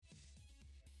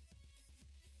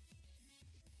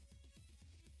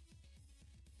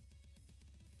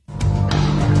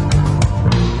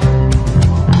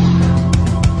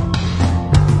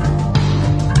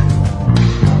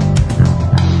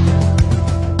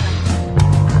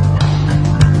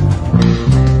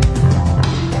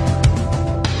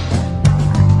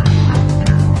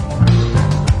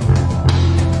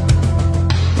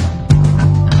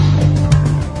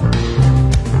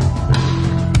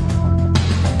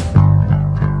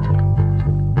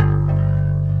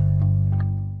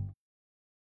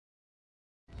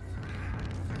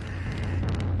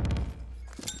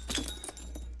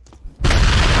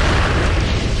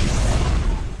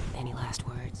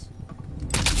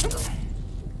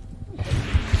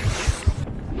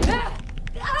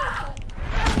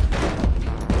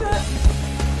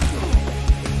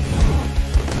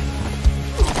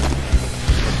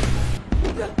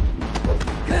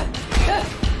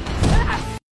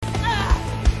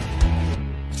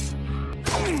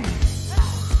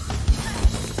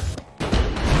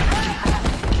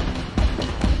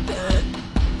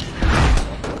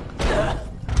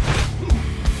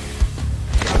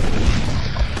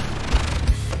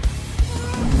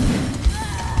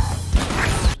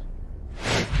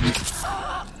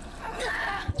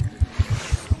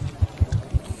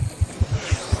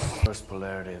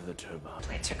turbine.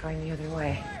 Plates are going the other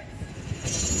way.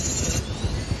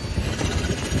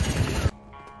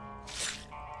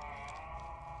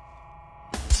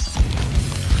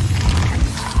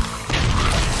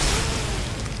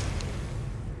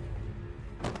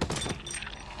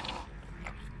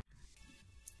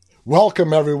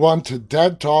 Welcome, everyone, to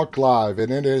Dead Talk Live,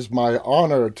 and it is my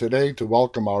honor today to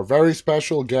welcome our very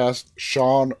special guest,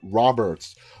 Sean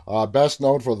Roberts, best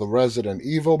known for the Resident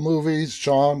Evil movies.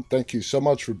 Sean, thank you so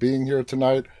much for being here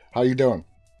tonight. How you doing?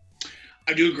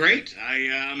 I do great.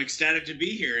 I'm ecstatic to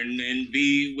be here and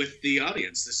be with the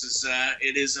audience.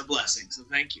 It is a blessing, so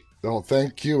thank you. Oh,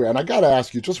 thank you. And I got to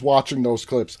ask you, just watching those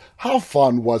clips, how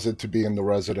fun was it to be in the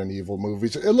Resident Evil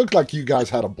movies? It looked like you guys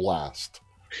had a blast.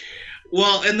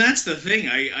 Well, and that's the thing.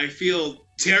 I feel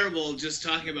terrible just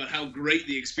talking about how great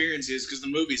the experience is because the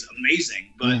movie's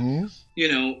amazing. But,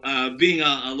 being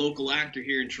a local actor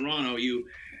here in Toronto,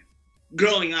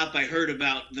 growing up, I heard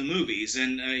about the movies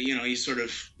and, you sort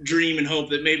of dream and hope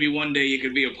that maybe one day you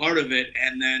could be a part of it.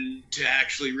 And then to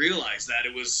actually realize that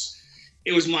it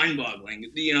was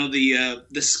mind-boggling.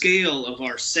 The scale of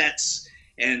our sets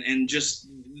and just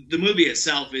the movie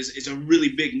itself is a really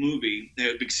big movie,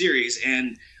 a big series.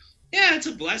 And yeah, it's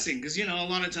a blessing because, a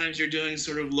lot of times you're doing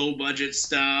sort of low budget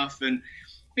stuff and,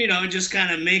 just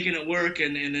kind of making it work.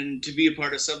 And then to be a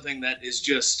part of something that is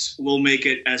will make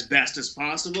it as best as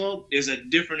possible is a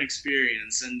different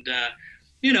experience. And,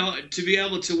 to be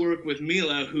able to work with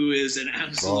Mila, who is an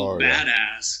absolute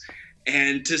badass,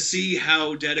 and to see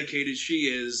how dedicated she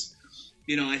is,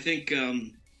 I think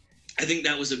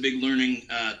that was a big learning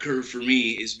curve for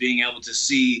me is being able to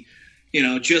see,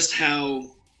 just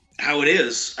how it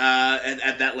is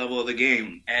at that level of the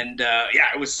game. And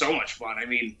it was so much fun. I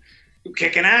mean,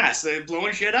 kicking ass,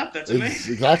 blowing shit up. That's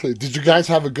amazing. Exactly. Did you guys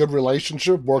have a good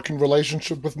working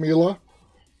relationship with Mila?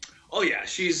 Oh yeah,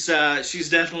 she's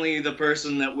definitely the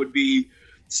person that would be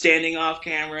standing off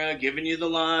camera, giving you the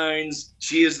lines.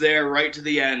 She is there right to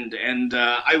the end. And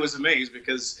I was amazed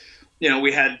because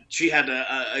she had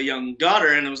a young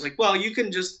daughter, and I was like, well, you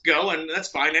can just go, and that's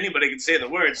fine. Anybody can say the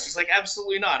words. She's like,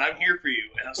 absolutely not. I'm here for you.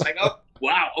 And I was like, oh,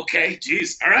 wow, okay,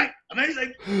 geez, all right,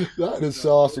 amazing. That is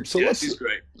awesome. So she's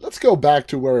great. Let's go back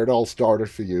to where it all started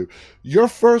for you. Your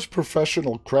first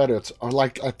professional credits are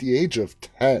like at the age of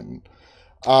 10.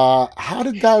 How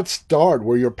did that start?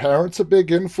 Were your parents a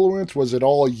big influence? Was it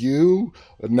all you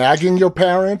nagging your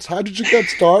parents? How did you get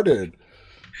started?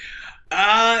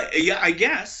 I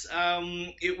guess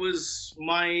it was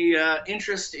my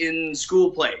interest in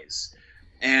school plays,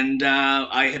 and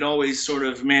I had always sort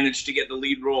of managed to get the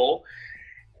lead role.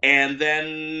 And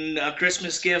then a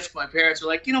Christmas gift, my parents were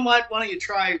like, you know what, why don't you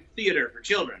try theater for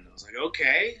children? I was like,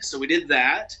 okay. So we did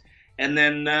that, and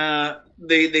then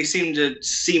they seemed to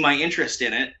see my interest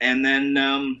in it. And then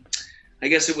I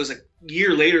guess it was a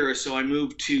year later or so, I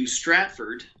moved to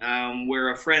Stratford,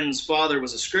 where a friend's father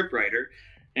was a scriptwriter.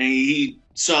 And he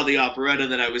saw the operetta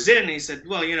that I was in, and he said,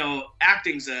 well,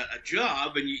 acting's a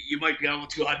job, and you might be able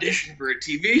to audition for a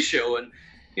TV show. And,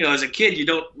 as a kid, you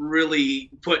don't really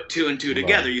put two and two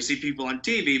together. You see people on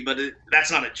TV, but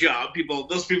that's not a job.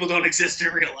 Those people don't exist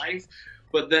in real life.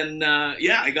 But then,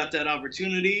 I got that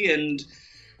opportunity, and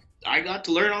I got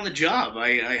to learn on the job.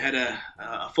 I had a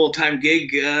full-time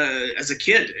gig as a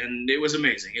kid, and it was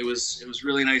amazing. It was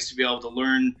really nice to be able to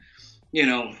learn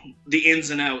the ins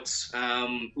and outs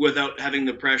without having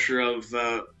the pressure of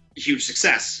huge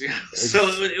success. So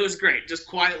it was great. Just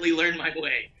quietly learn my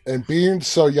way. And being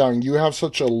so young, you have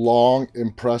such a long,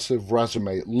 impressive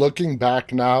resume. Looking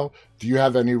back now, do you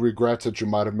have any regrets that you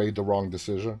might have made the wrong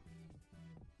decision?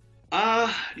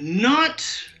 Not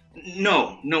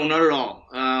at all.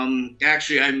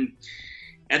 Actually,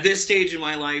 at this stage in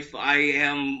my life, I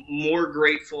am more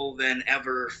grateful than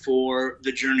ever for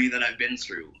the journey that I've been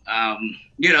through.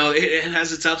 It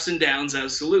has its ups and downs,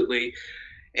 absolutely.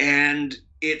 And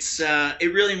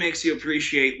it really makes you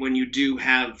appreciate when you do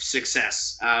have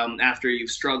success after you've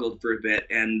struggled for a bit.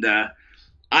 And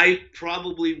I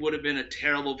probably would have been a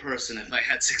terrible person if I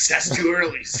had success too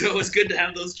early. So it's good to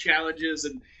have those challenges,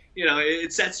 and,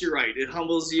 it sets you right. It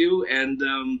humbles you, and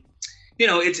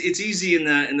it's easy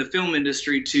in the film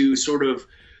industry to sort of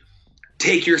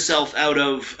take yourself out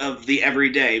of the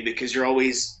everyday because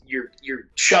you're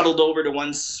shuttled over to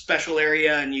one special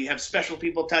area and you have special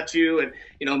people touch you and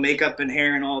makeup and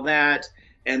hair and all that,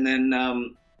 and then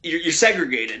you're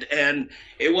segregated. And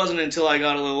it wasn't until I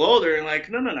got a little older and like,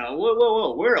 no,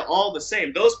 whoa, we're all the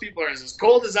same. Those people are as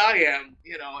cold as I am,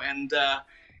 and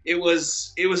it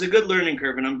was a good learning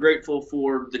curve, and I'm grateful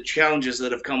for the challenges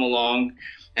that have come along.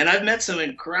 and I've met some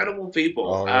incredible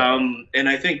people. Oh yeah. And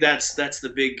I think that's the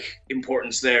big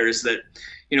importance there is that,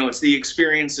 it's the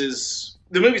experiences.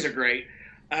 The movies are great,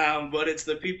 but it's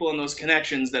the people and those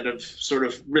connections that have sort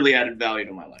of really added value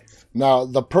to my life. Now,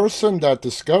 the person that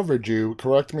discovered you,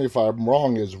 correct me if I'm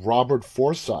wrong, is Robert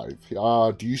Forsyth.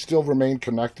 Do you still remain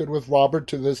connected with Robert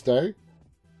to this day?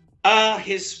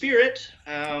 His spirit,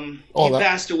 Oh, he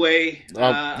passed away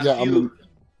a yeah. few.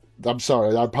 I'm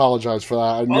sorry. I apologize for that.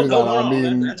 I Oh knew no, that. I no,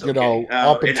 mean, that's okay.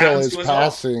 up It until happens his to us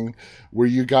all. passing, were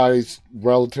you guys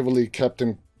relatively kept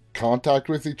in contact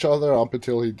with each other up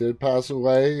until he did pass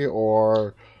away,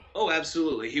 or? Oh,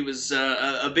 absolutely. He was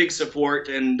a big support,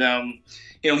 and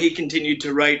he continued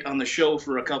to write on the show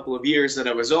for a couple of years that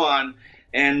I was on,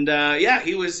 and yeah,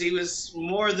 he was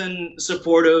more than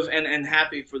supportive and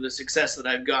happy for the success that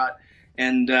I've got,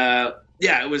 and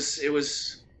yeah, it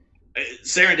was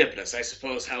serendipitous, I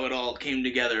suppose, how it all came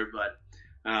together, but.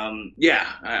 Yeah,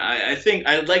 I think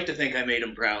I'd like to think I made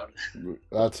him proud.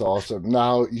 That's awesome.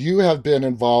 Now, you have been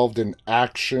involved in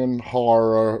action,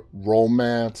 horror,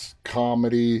 romance,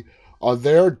 comedy. Are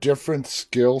there different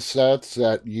skill sets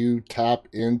that you tap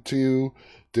into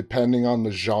depending on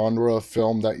the genre of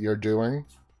film that you're doing?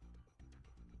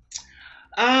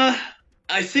 Uh,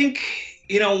 I think,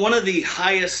 one of the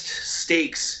highest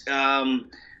stakes.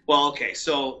 Well, okay,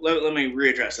 so let me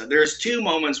readdress that. There's two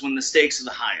moments when the stakes are the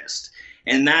highest,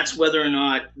 and that's whether or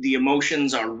not the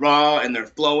emotions are raw and they're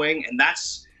flowing, and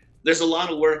there's a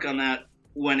lot of work on that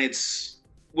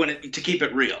to keep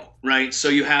it real, right? So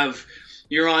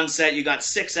you're on set, you got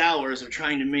 6 hours of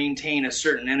trying to maintain a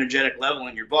certain energetic level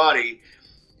in your body,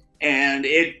 and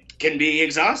it can be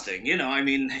exhausting. I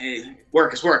mean, hey,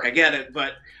 work is work. I get it,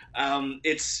 but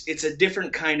it's a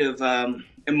different kind of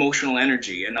emotional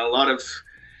energy, and a lot of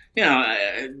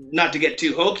not to get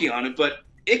too hokey on it, but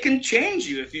it can change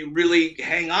you if you really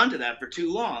hang on to that for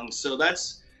too long. So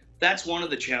that's one of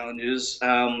the challenges,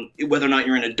 whether or not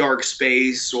you're in a dark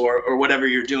space or whatever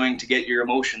you're doing to get your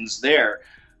emotions there.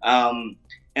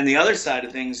 And the other side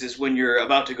of things is when you're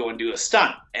about to go and do a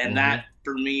stunt, and Mm-hmm. that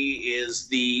for me is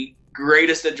the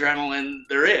greatest adrenaline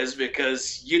there is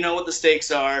because you know what the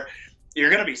stakes are. You're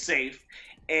gonna be safe,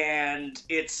 and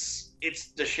it's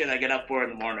the shit I get up for in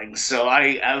the morning. So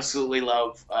I absolutely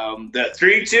love the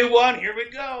 3, 2, 1. Here we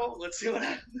go. Let's see what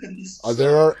happens. Are So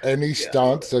there any yeah, I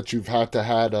love stunts it. that you've had to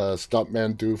had a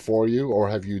stuntman do for you, or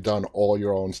have you done all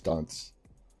your own stunts?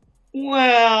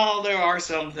 Well, there are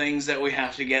some things that we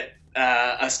have to get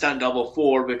a stunt double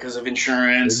for because of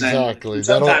insurance, and Exactly.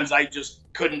 That'll, sometimes I just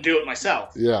couldn't do it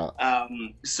myself. yeah.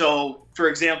 So, for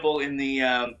example, in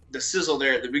the sizzle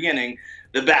there at the beginning,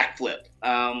 the backflip.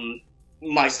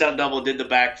 My stunt double did the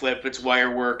backflip. It's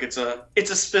wire work. It's a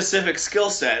specific skill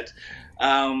set.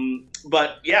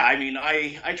 But yeah, I mean,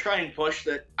 I try and push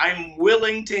that. I'm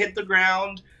willing to hit the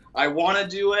ground. I want to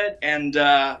do it, and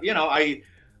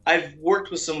I've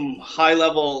worked with some high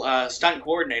level stunt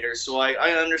coordinators, so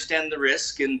I understand the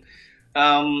risk, and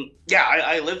yeah,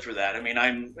 I live for that. I mean,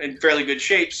 I'm in fairly good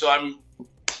shape, so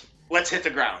let's hit the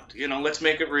ground. Let's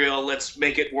make it real. Let's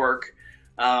make it work.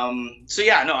 So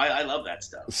yeah, no, I love that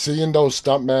stuff. Seeing those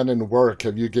stuntmen in work,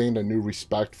 have you gained a new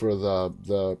respect for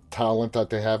the talent that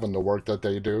they have and the work that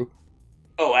they do?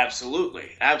 Oh,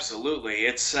 absolutely, absolutely.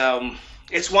 It's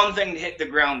one thing to hit the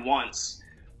ground once,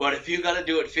 but if you got to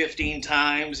do it 15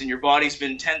 times and your body's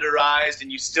been tenderized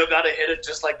and you still got to hit it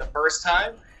just like the first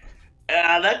time,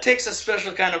 that takes a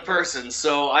special kind of person.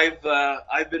 So I've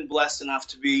been blessed enough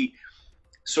to be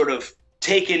sort of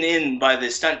taken in by the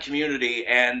stunt community,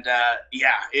 and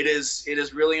yeah, it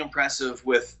is really impressive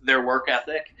with their work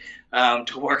ethic,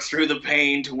 to work through the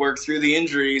pain, to work through the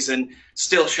injuries, and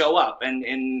still show up. And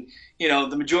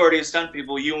the majority of stunt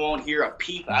people, you won't hear a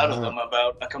peep out of Uh, them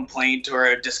about a complaint or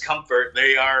a discomfort.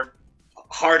 They are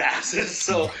hard asses,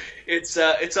 so it's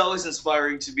always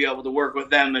inspiring to be able to work with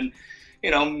them and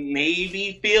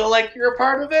maybe feel like you're a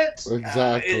part of it. It's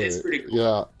exactly. pretty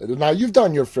cool. Yeah. Now you've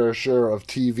done your fair share of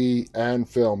TV and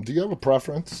film. Do you have a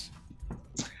preference?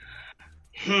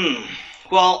 Hmm.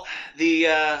 Well, the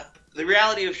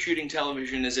reality of shooting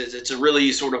television is it's a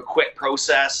really sort of quick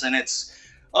process, and it's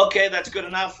okay. That's good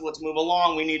enough. Let's move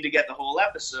along. We need to get the whole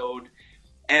episode,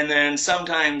 and then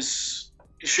sometimes,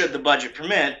 should the budget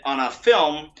permit, on a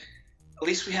film, at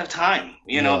least we have time.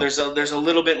 Yeah. There's a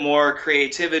little bit more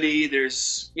creativity.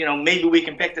 There's maybe we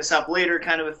can pick this up later,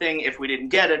 kind of a thing if we didn't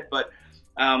get it. But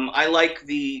I like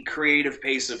the creative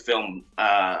pace of film.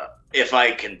 If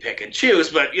I can pick and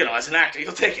choose, but as an actor,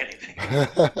 you'll take anything.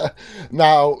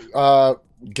 Now,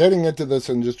 getting into this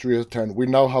industry as 10, we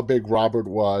know how big Robert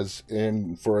was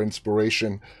in for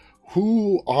inspiration.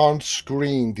 who on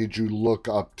screen did you look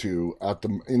up to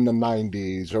in the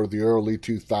 90s or the early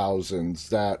 2000s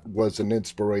that was an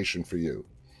inspiration for you?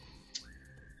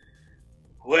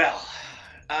 Well,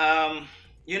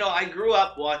 I grew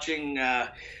up watching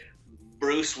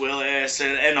Bruce Willis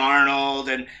and Arnold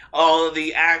and all of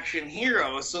the action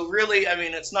heroes. So really, I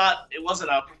mean, it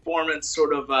wasn't a performance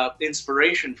sort of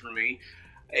inspiration for me.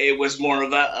 It was more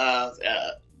of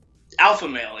a alpha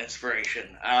male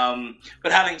inspiration.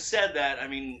 But having said that, I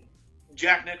mean,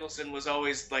 Jack Nicholson was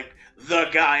always like the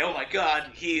guy. Oh my God,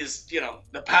 he's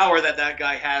the power that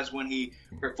guy has when he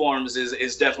performs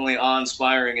is definitely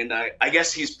awe-inspiring, and I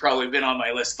guess he's probably been on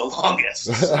my list the longest.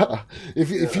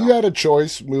 If you had a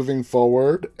choice moving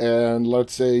forward, and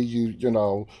let's say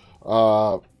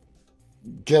I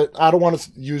don't want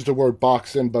to use the word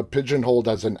box in, but pigeonholed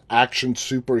as an action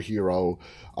superhero,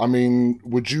 I mean,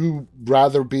 would you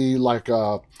rather be like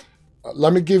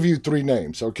let me give you three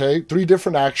names, okay? Three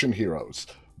different action heroes.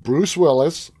 Bruce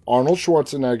Willis, Arnold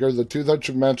Schwarzenegger, the two that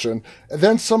you mentioned, and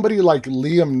then somebody like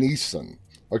Liam Neeson.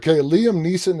 Okay, Liam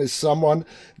Neeson is someone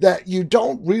that you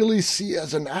don't really see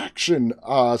as an action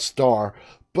star,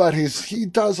 but he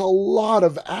does a lot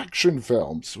of action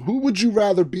films. Who would you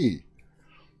rather be?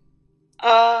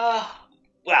 Well,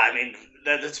 I mean,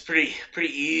 that's pretty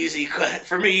easy.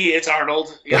 For me, it's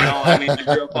Arnold. I mean, I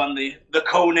grew up on the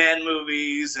Conan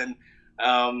movies, and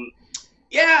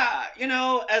yeah,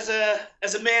 as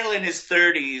a man in his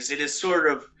 30s, it is sort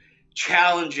of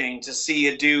challenging to see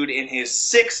a dude in his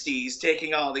 60s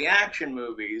taking all the action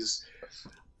movies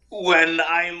when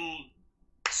I'm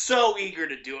so eager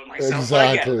to do it myself.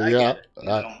 Exactly. I yeah. get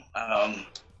it,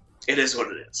 it is what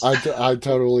it is. I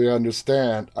totally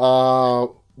understand.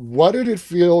 What did it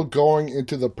feel going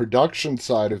into the production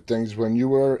side of things when you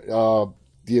were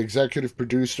the executive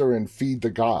producer in Feed the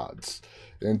Gods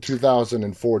in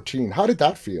 2014? How did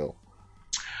that feel?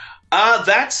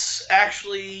 That's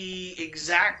actually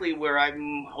exactly where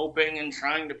I'm hoping and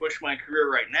trying to push my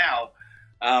career right now.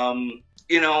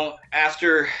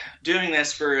 After doing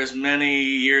this for as many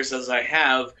years as I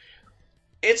have,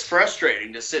 it's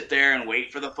frustrating to sit there and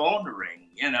wait for the phone to ring,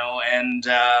 and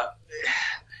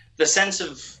the sense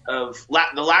of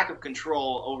the lack of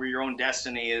control over your own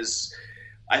destiny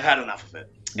I've had enough of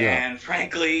it. Yeah. And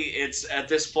frankly, it's at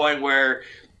this point where,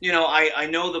 I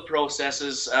know the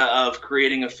processes of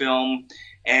creating a film,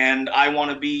 and I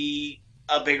want to be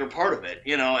a bigger part of it.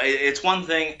 It's one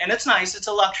thing, and it's nice. It's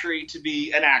a luxury to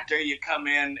be an actor. You come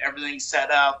in, everything's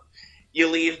set up, you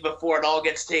leave before it all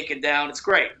gets taken down. It's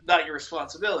great, not your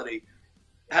responsibility.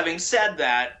 Having said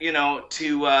that,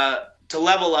 to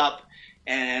level up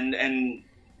and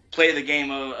play the game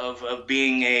of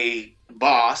being a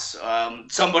boss,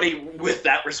 somebody with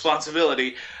that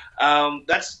responsibility.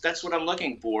 That's what I'm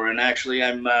looking for, and actually,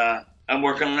 I'm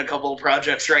working on a couple of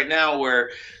projects right now where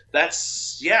I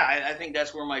think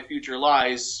that's where my future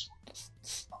lies,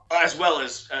 as well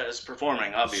as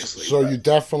performing, obviously. So you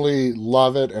definitely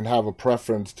love it and have a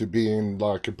preference to being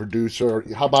like a producer.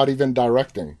 How about even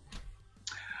directing?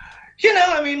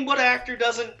 I mean, what actor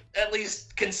doesn't at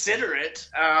least consider it?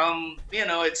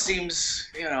 It seems,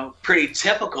 pretty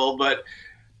typical, but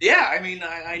yeah, I mean,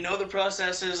 I know the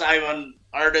processes. I'm an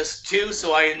artist too,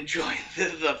 so I enjoy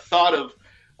the thought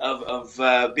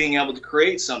of being able to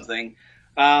create something.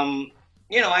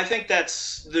 I think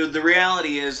that's the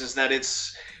reality is that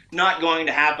it's not going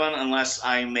to happen unless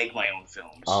I make my own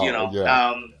films.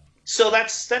 Yeah. So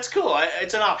that's cool.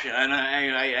 It's an option, and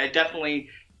I definitely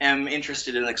am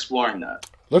interested in exploring that.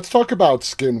 Let's talk about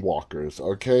Skinwalkers,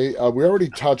 okay? We already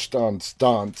touched on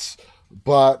stunts,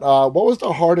 but what was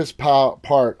the hardest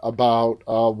part about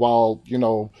while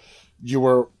you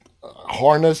were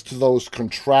harnessed to those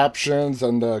contraptions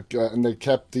and they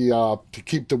kept to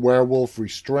keep the werewolf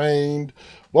restrained?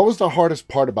 What was the hardest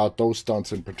part about those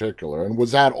stunts in particular, and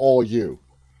was that all you?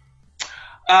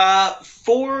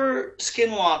 For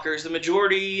Skinwalkers, the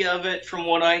majority of it, from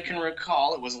what I can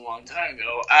recall, it was a long time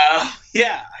ago.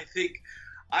 Yeah, I think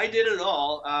I did it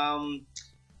all.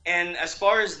 And as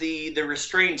far as the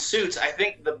restrained suits, I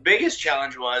think the biggest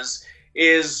challenge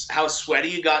is how sweaty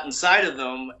you got inside of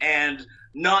them and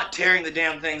not tearing the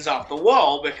damn things off the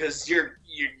wall, because you're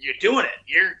doing it.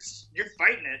 You're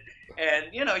fighting it,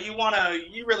 and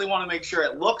you really want to make sure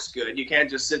it looks good. You can't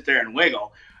just sit there and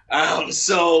wiggle.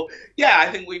 So yeah,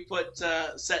 I think we put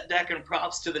set deck and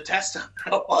props to the test on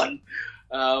that one.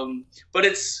 But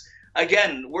it's,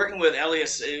 again, working with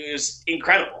Elias is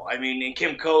incredible. I mean, and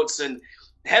Kim Coates and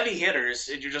heavy hitters,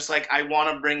 you're just like, I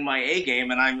want to bring my A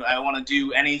game, and I want to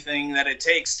do anything that it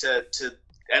takes to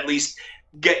at least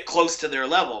get close to their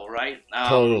level, right?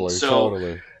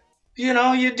 Totally.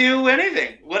 you do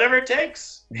anything, whatever it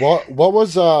takes. What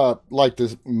was like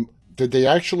this? Did they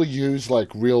actually use like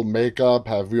real makeup,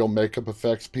 have real makeup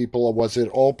effects people, or was it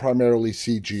all primarily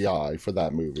CGI for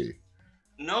that movie?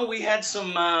 No, we had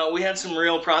some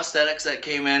real prosthetics that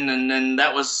came in, and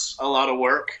that was a lot of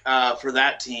work for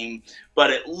that team. But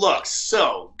it looks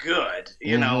so good.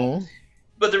 Mm-hmm.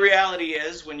 But the reality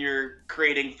is, when you're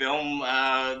creating film,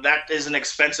 that is an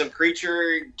expensive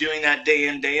creature. Doing that day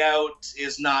in day out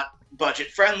is not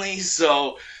budget friendly.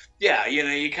 So, yeah,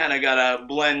 you kind of gotta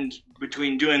blend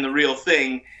between doing the real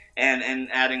thing and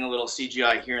adding a little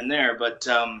CGI here and there. But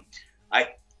I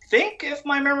think, if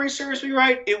my memory serves me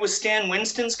right, it was Stan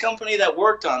Winston's company that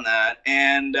worked on that,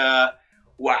 and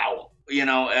wow,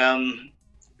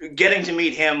 getting to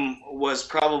meet him was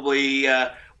probably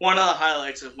one of the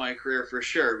highlights of my career for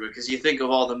sure. Because you think of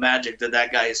all the magic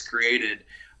that guy has created.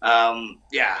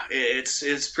 Yeah,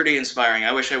 it's pretty inspiring.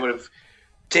 I wish I would have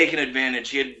taken advantage.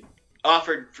 He had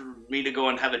offered for me to go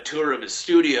and have a tour of his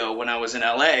studio when I was in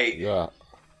LA, Yeah.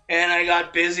 and I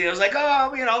got busy. I was like,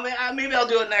 oh, maybe I'll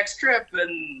do it next trip.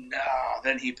 And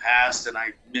then he passed, and I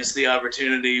missed the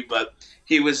opportunity. But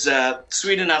he was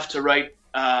sweet enough to write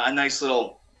a nice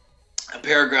little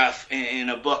paragraph in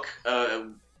a book,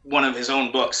 one of his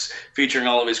own books, featuring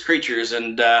all of his creatures.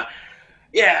 And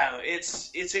yeah,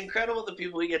 it's incredible the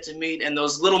people you get to meet and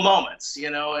those little moments,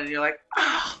 and you're like,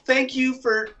 thank you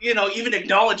for, even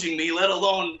acknowledging me, let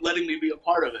alone letting me be a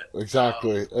part of it.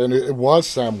 Exactly. And it was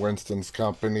Sam Winston's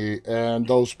company, and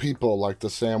those people like the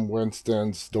Sam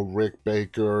Winstons, the Rick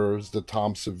Bakers, the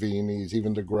Tom Savinis,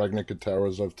 even the Greg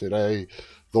Nicoteras of today,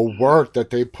 the work that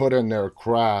they put in their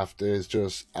craft is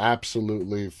just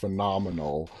absolutely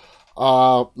phenomenal.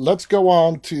 Let's go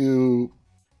on to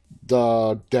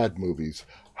the Dead movies.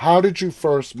 How did you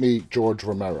first meet George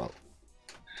Romero?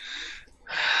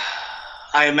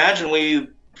 I imagine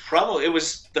it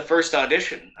was the first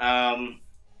audition. I'm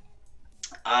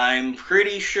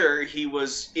pretty sure he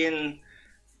was in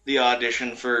the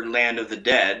audition for Land of the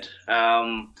Dead.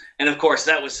 And of course,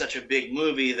 that was such a big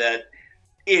movie that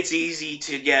it's easy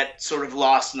to get sort of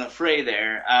lost in the fray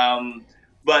there.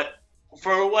 But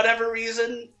for whatever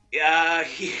reason,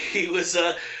 he was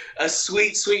a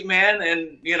sweet, sweet man.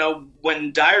 And,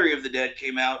 when Diary of the Dead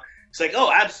came out, it's like,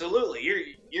 oh,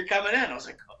 absolutely, you're coming in. I was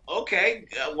like, okay,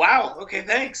 wow, okay,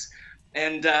 thanks.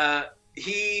 And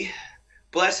he,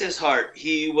 bless his heart,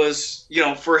 he was,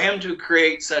 for him to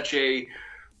create such a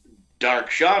dark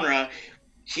genre,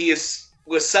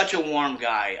 was such a warm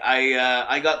guy.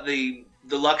 I got the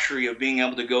luxury of being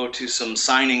able to go to some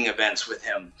signing events with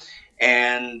him,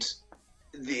 and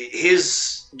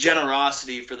his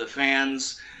generosity for the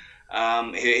fans,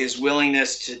 his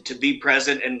willingness to be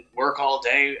present and work all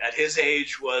day at his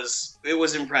age was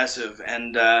impressive.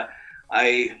 And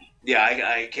I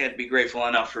can't be grateful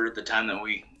enough for the time that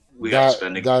we got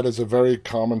spending. That is a very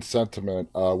common sentiment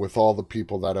with all the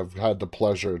people that have had the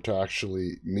pleasure to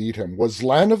actually meet him. Was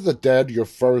Land of the Dead your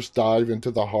first dive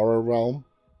into the horror realm?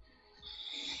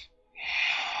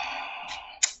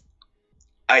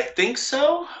 I think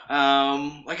so.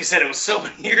 Like I said, it was so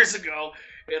many years ago.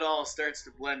 It all starts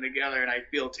to blend together, and I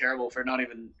feel terrible for not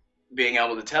even being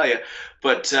able to tell you.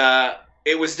 But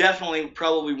it was definitely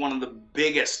probably one of the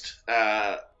biggest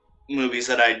movies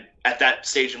that at that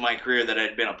stage of my career, that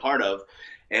I'd been a part of.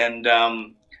 And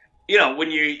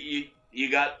when you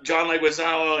got John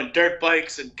Leguizamo and dirt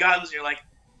bikes and guns, you're like,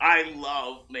 I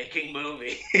love making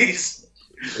movies.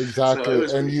 Exactly.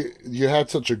 So and you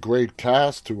had such a great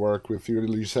cast to work with.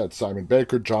 You said Simon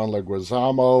Baker, John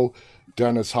Leguizamo,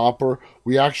 Dennis Hopper.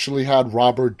 We actually had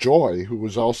Robert Joy, who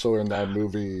was also in that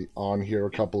movie, on here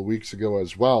a couple of weeks ago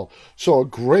as well. So a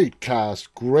great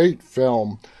cast, great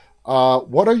film.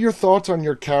 What are your thoughts on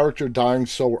your character dying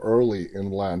so early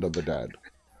in Land of the Dead?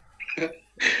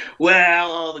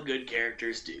 Well, all the good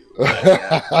characters do. But,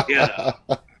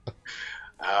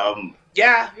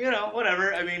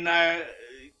 whatever. I mean,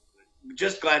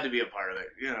 just glad to be a part of it.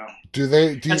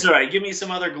 That's all right. Give me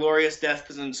some other glorious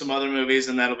deaths in some other movies,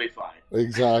 and that'll be fine.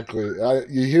 Exactly.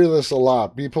 You hear this a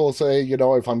lot. People say,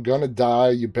 if I'm gonna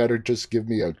die, you better just give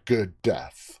me a good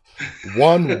death,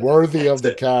 one worthy of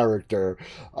the character.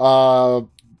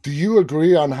 Do you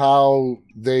agree on how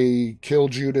they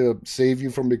killed you to save you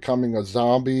from becoming a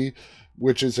zombie,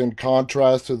 which is in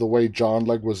contrast to the way John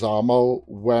Leguizamo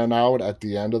went out at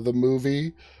the end of the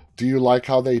movie? Do you like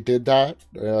how they did that,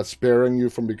 sparing you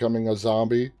from becoming a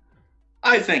zombie?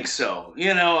 I think so.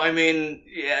 I mean,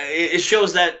 yeah, it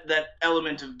shows that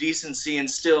element of decency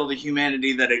and still the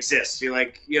humanity that exists. You're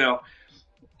like,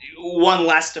 one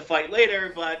less to fight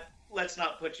later, but let's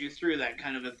not put you through that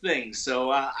kind of a thing.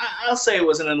 So I'll say it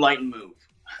was an enlightened move.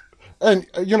 And,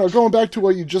 going back to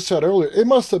what you just said earlier, it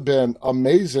must have been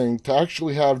amazing to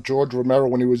actually have George Romero,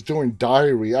 when he was doing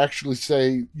Diary, actually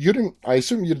say, I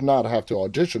assume you did not have to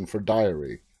audition for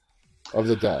Diary of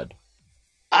the Dead.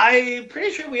 I'm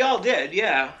pretty sure we all did,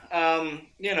 yeah.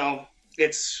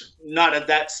 It's not at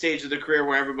that stage of the career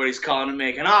where everybody's calling and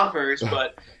making offers,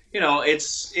 but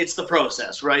it's the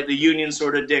process, right? The union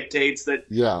sort of dictates that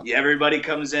everybody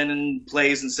comes in and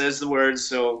plays and says the words.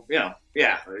 So,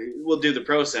 we'll do the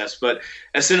process. But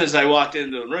as soon as I walked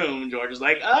into the room, George was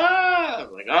like, I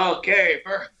was like, okay,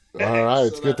 perfect. All right,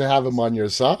 it's good to have him on your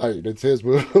side. It's his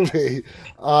movie.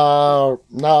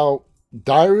 Now,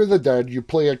 Diary of the Dead, you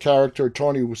play a character,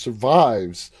 Tony, who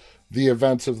survives the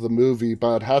events of the movie,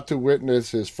 but had to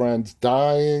witness his friends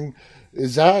dying.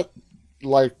 Is that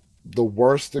like the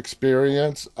worst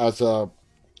experience as an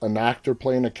actor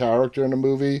playing a character in a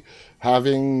movie,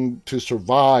 having to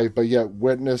survive but yet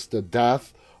witness the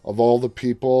death of all the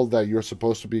people that you're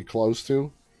supposed to be close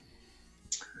to?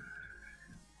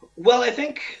 Well, I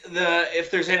think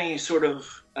if there's any sort of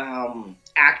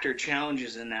actor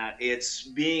challenges in that, it's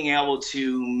being able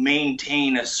to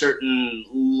maintain a certain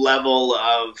level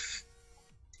of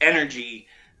energy,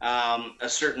 a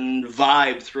certain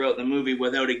vibe throughout the movie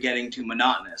without it getting too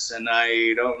monotonous. And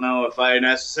I don't know if I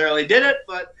necessarily did it,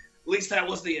 but at least that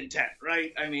was the intent,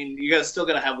 right? I mean, still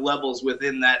got to have levels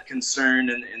within that concern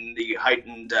and the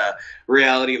heightened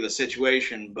reality of the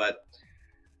situation. But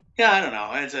yeah, I don't know.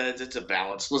 It's a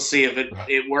balance. We'll see if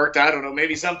it worked. I don't know.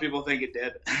 Maybe some people think it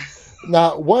did.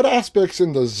 Now, what aspects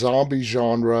in the zombie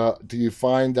genre do you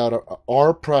find that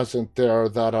are present there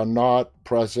that are not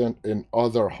present in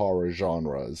other horror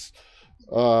genres?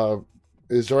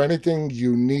 Is there anything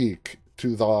unique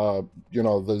to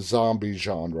the zombie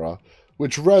genre,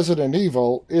 which Resident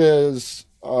Evil is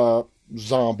a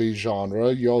zombie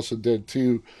genre? You also did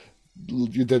you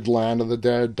did Land of the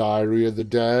Dead, Diary of the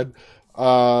Dead.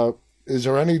 Is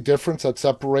there any difference that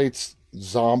separates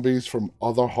zombies from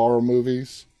other horror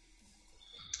movies?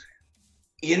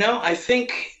 I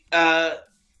think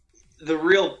the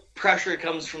real pressure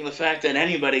comes from the fact that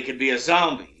anybody could be a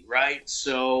zombie, right?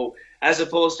 So as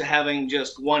opposed to having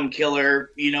just one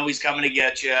killer, he's coming to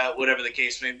get you, whatever the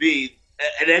case may be,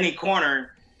 at any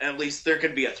corner, at least there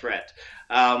could be a threat.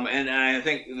 And I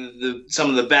think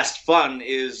some of the best fun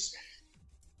is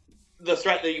the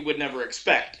threat that you would never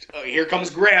expect. Oh, here comes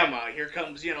Grandma, here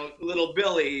comes, little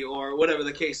Billy, or whatever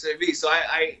the case may be. So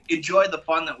I enjoy the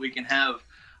fun that we can have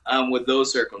with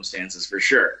those circumstances, for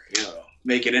sure.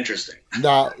 Make it interesting.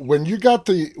 Now, when you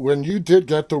did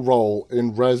get the role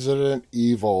in Resident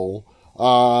Evil,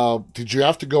 did you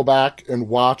have to go back and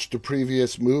watch the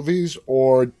previous movies,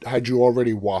 or had you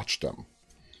already watched them?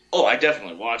 Oh, I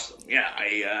definitely watched them. Yeah,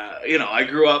 I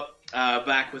grew up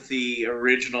back with the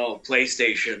original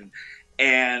PlayStation,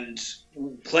 and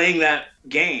playing that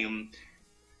game,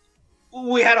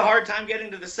 we had a hard time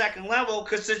getting to the second level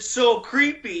because it's so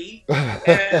creepy.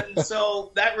 And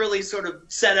so that really sort of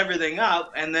set everything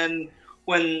up. And then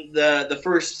when the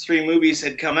first three movies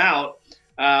had come out,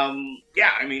 you're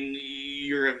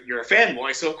a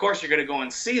fanboy, so of course you're going to go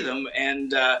and see them.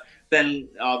 And then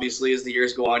obviously as the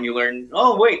years go on, you learn,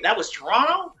 oh, wait, that was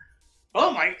Toronto?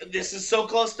 Oh my, this is so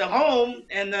close to home.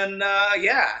 And then,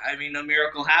 a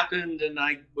miracle happened and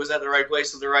I was at the right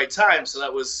place at the right time. So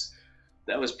that was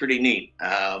pretty neat.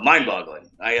 Mind-boggling.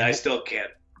 I still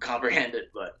can't comprehend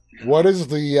it, but... What is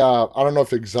the, I don't know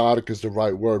if exotic is the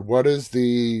right word, what is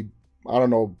the,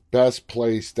 best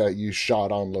place that you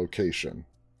shot on location?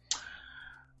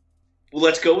 Well,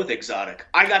 let's go with exotic.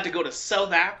 I got to go to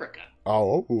South Africa.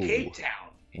 Oh. Cape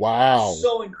Town. Wow.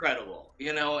 So incredible,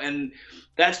 and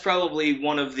that's probably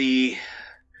one of the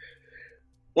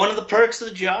perks of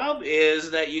the job is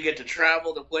that you get to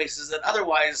travel to places that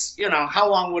otherwise, how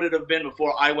long would it have been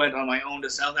before I went on my own to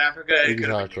South Africa?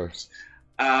 Exactly.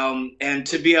 And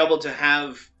to be able to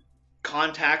have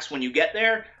contacts when you get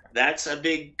there, that's a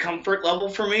big comfort level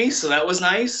for me. So that was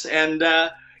nice. And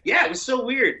it was so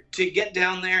weird to get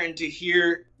down there and to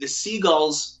hear the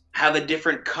seagulls have a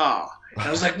different caw. And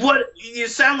I was like, what? You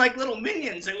sound like little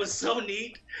minions. It was so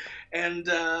neat. And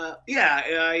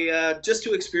just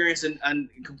to experience a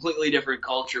completely different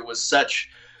culture was such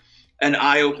an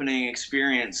eye-opening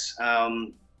experience.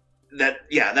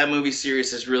 That movie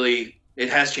series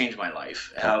has changed my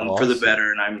life Awesome. For the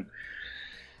better, and I'm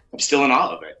still in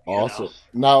awe of it. Awesome.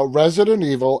 Now, Resident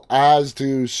Evil, as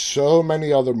do so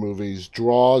many other movies,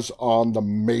 draws on the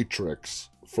Matrix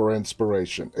for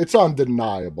inspiration. It's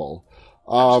undeniable.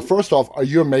 First off, are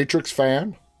you a Matrix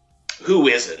fan? Who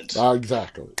isn't?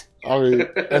 Exactly.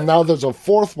 And now there's a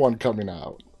fourth one coming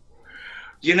out.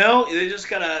 They just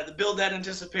gotta build that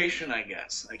anticipation, I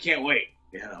guess. I can't wait.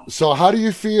 So, how do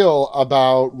you feel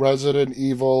about Resident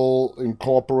Evil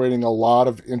incorporating a lot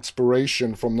of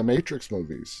inspiration from the Matrix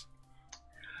movies?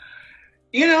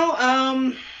 You know,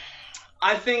 um,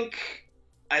 I think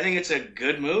I think it's a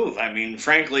good move. I mean,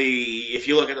 frankly, if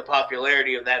you look at the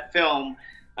popularity of that film,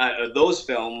 of those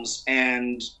films,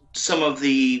 and some of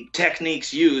the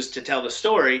techniques used to tell the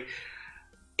story,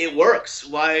 it works.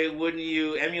 Why wouldn't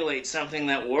you emulate something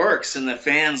that works and that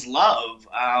fans love?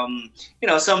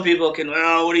 Some people can,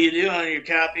 oh, what are you doing? You're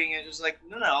copying it. It's like,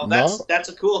 no, no, No, that's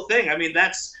a cool thing. I mean,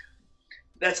 that's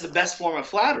the best form of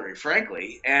flattery,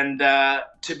 frankly. And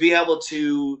to be able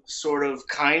to sort of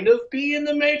kind of be in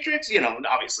the Matrix,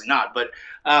 obviously not, but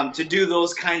to do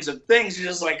those kinds of things, you're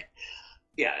just like,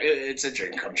 yeah, it's a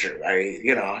dream come true.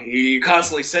 You're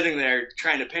constantly sitting there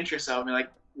trying to pinch yourself and be like,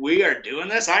 we are doing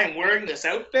this. I am wearing this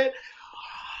outfit.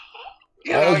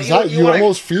 exactly. You You want to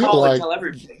almost feel call and like, tell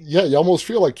everybody. yeah, you almost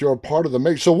feel like you're a part of the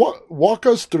Matrix. So, walk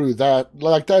us through that,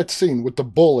 like that scene with the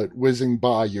bullet whizzing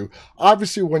by you.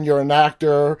 Obviously, when you're an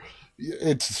actor,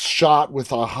 it's shot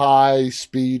with a high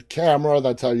speed camera.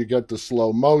 That's how you get the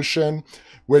slow motion.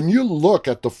 When you look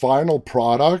at the final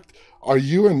product, are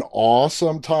you in awe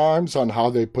sometimes on how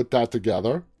they put that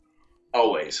together?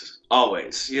 Always,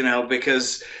 always.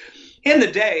 Because on the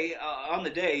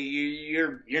day,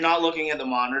 you're not looking at the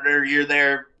monitor. You're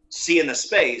there seeing the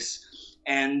space,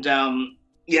 and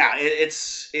yeah,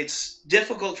 it's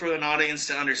difficult for an audience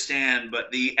to understand,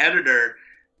 but the editor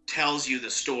tells you the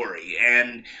story,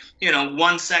 and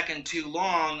 1 second too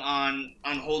long on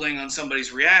holding on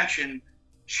somebody's reaction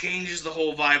changes the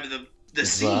whole vibe of the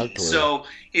scene. Exactly. So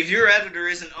if your editor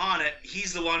isn't on it,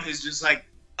 he's the one who's just like,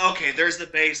 okay, there's the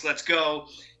base, let's go,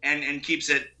 and keeps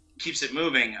it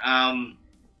moving.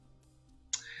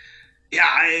 Yeah,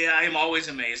 I am always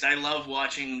amazed. I love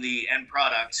watching the end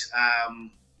product.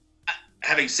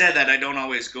 Having said that, I don't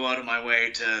always go out of my way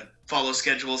to follow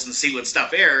schedules and see what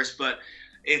stuff airs, but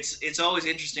it's always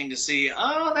interesting to see.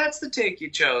 Oh, that's the take you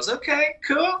chose. Okay,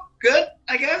 cool, good,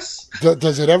 I guess.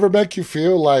 Does it ever make you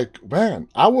feel like, man,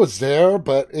 I was there,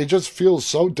 but it just feels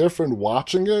so different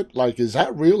watching it? Like, is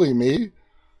that really me?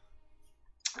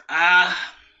 Uh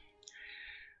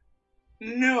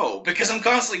No, because I'm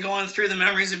constantly going through the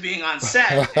memories of being on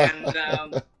set,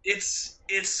 and it's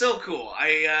so cool.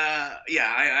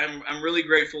 I'm really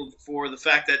grateful for the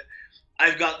fact that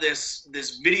I've got this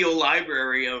video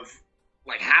library of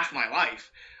like half my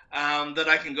life, that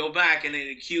I can go back and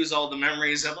it cues all the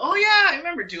memories of. Oh yeah, I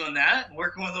remember doing that and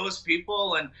working with those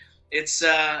people, and it's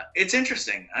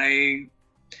interesting. I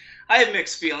have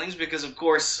mixed feelings because, of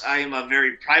course, I am a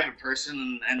very private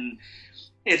person, and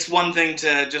it's one thing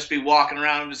to just be walking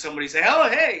around and somebody say, "Oh,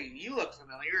 hey, you look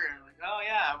familiar," and like, "Oh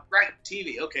yeah, right,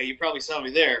 TV. Okay, you probably saw me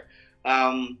there."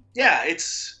 Yeah,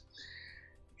 it's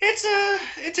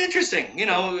interesting.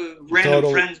 Random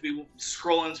Totally. friends be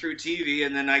scrolling through TV,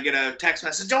 and then I get a text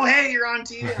message, "Oh, hey, you're on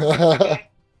TV." I'm like, okay,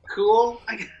 cool.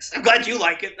 I guess I'm glad you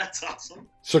like it. That's awesome.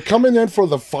 So coming in for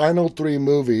the final three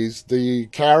movies, the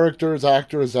characters,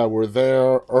 actors that were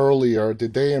there earlier,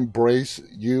 did they embrace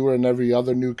you and every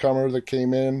other newcomer that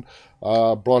came in,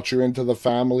 brought you into the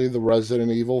family, the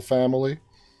Resident Evil family?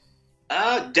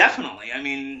 Definitely. I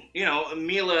mean,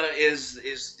 Mila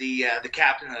is the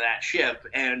captain of that ship,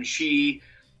 and she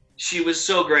was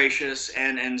so gracious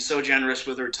and so generous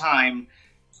with her time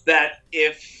that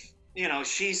if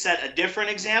she set a different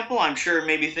example, I'm sure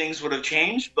maybe things would have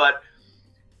changed. But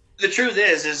the truth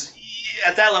is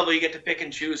at that level you get to pick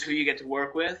and choose who you get to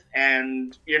work with,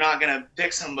 and you're not going to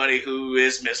pick somebody who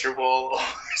is miserable.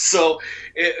 So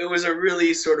it was a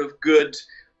really sort of good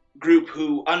group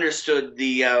who understood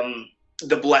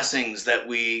the blessings that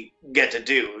we get to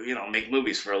do, make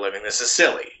movies for a living. This is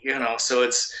silly, so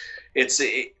it's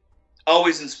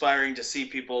always inspiring to see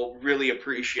people really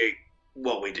appreciate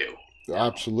what we do.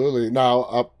 Absolutely.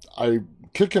 Now, I'm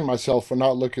kicking myself for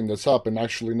not looking this up and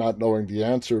actually not knowing the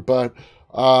answer, but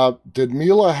did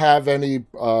Mila have any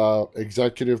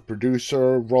executive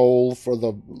producer role for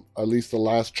the at least the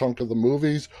last chunk of the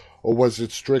movies, or was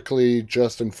it strictly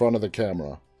just in front of the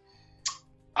camera?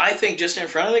 I think just in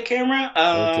front of the camera.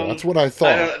 Okay, that's what I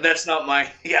I thought. don't. That's not my.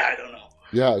 Yeah, I don't know.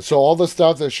 Yeah, so all the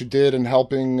stuff that she did in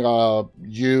helping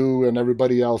you and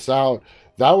everybody else out,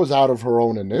 that was out of her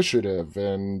own initiative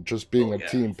and just being Oh a yeah,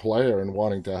 team player and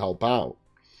wanting to help out.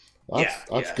 yeah,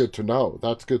 That's yeah. good to know.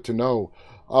 That's good to know.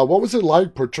 What was it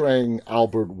like portraying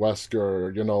Albert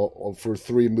Wesker? For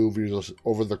three movies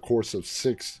over the course of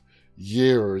 6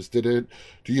 years. Did it?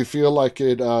 Do you feel like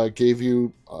it gave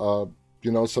you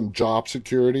some job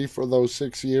security for those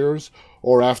 6 years?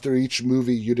 Or after each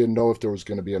movie, you didn't know if there was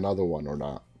going to be another one or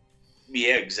not?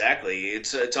 Yeah, exactly.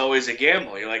 It's always a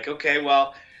gamble. You're like, okay,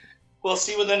 well, we'll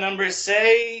see what the numbers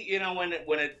say. When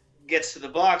it gets to the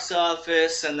box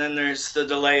office, and then there's the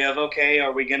delay of, okay,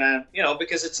 are we gonna,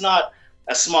 because it's not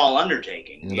a small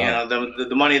undertaking. No.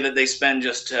 The money that they spend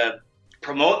just to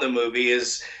promote the movie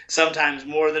is sometimes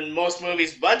more than most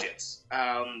movies' budgets.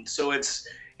 So it's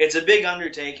a big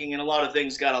undertaking, and a lot of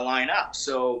things got to line up.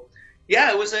 So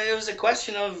yeah, it was a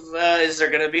question of is there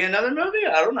going to be another movie?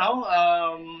 I don't know.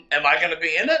 Am I going to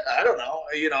be in it? I don't know.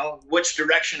 Which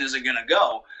direction is it going to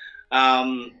go?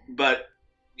 But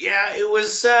yeah, it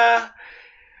was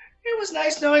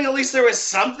nice knowing at least there was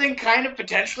something kind of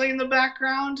potentially in the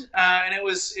background, and it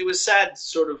was sad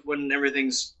sort of when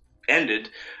everything's ended,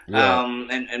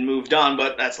 and moved on.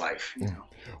 But that's life.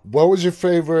 What was your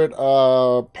favorite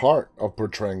part of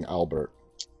portraying Albert?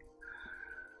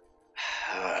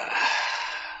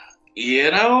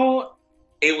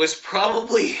 It was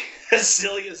probably as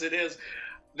silly as it is.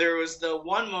 There was the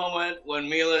one moment when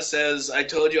Mila says, "I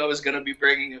told you I was going to be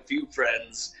bringing a few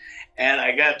friends," and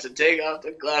I got to take off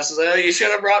the glasses. Oh, you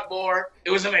should have brought more.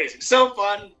 It was amazing, so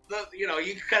fun. You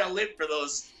kind of live for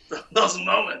those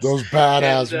moments, those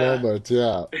badass moments.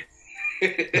 Yeah.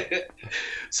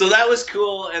 So that was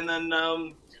cool. And then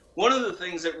one of the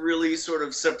things that really sort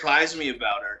of surprised me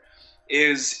about her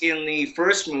is in the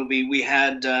first movie we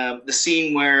had the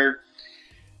scene where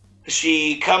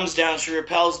she comes down, she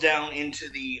rappels down into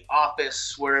the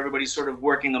office where everybody's sort of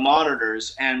working the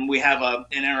monitors, and we have an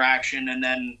interaction, and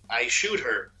then I shoot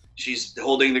her. She's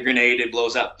holding the grenade, it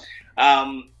blows up.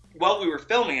 While we were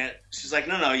filming it, she's like,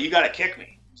 no, you got to kick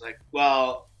me. I was like,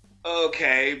 well,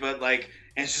 okay, but like,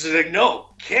 and she's like,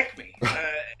 no, kick me.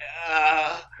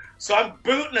 So I'm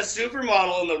booting a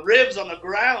supermodel in the ribs on the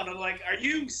ground. I'm like, are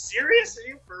you serious? Are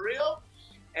you for real?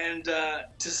 And to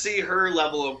see her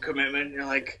level of commitment, you're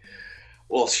like,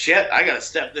 well, shit, I got to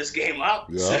step this game up.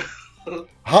 Yeah. So,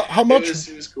 how much?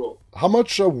 It was cool. How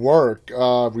much work,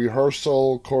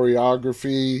 rehearsal,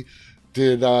 choreography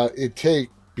did it take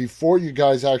before you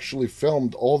guys actually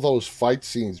filmed all those fight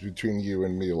scenes between you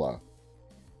and Mila?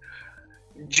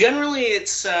 Generally,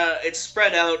 it's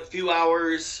spread out a few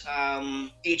hours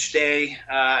each day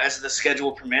as the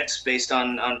schedule permits, based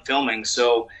on filming.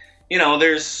 So,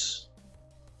 there's,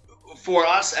 for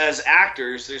us as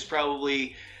actors, there's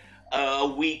probably a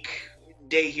week,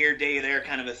 day here, day there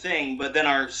kind of a thing. But then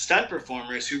our stunt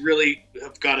performers, who really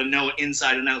have got to know it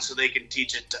inside and out so they can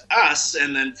teach it to us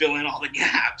and then fill in all the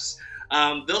gaps,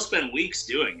 they'll spend weeks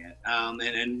doing it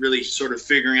and really sort of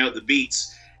figuring out the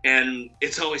beats. And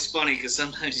it's always funny because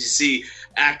sometimes you see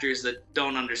actors that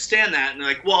don't understand that, and they're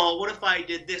like, well, what if I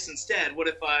did this instead? What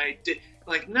if I did...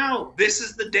 Like, no, this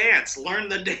is the dance. Learn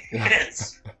the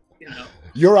dance.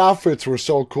 Your outfits were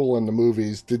so cool in the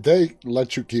movies. Did they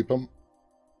let you keep them?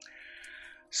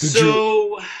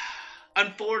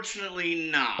 Unfortunately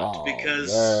not,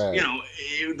 because, man.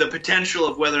 the potential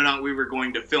of whether or not we were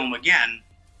going to film again.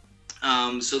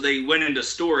 So they went into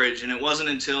storage, and it wasn't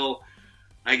until,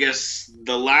 I guess,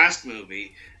 the last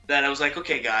movie that I was like,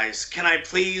 okay, guys, can I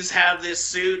please have this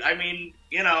suit? I mean,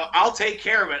 I'll take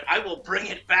care of it. I will bring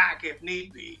it back if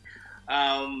need be.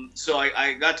 So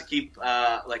I got to keep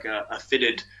like a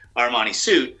fitted Armani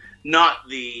suit, not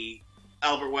the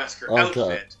Albert Wesker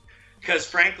outfit. Because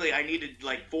frankly, I needed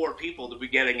like 4 people to be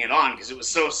getting it on because it was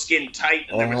so skin tight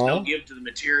and there was no give to the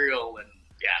material. And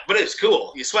yeah, but it's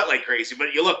cool. You sweat like crazy,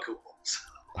 but you look cool.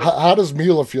 How does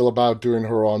Mila feel about doing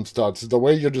her own stunts? The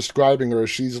way you're describing her,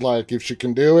 she's like, if she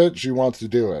can do it, she wants to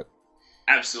do it.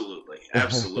 Absolutely. And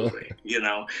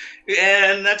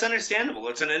that's understandable.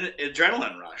 It's an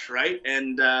adrenaline rush, right?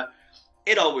 And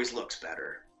it always looks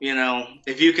better.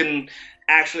 If you can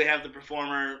actually have the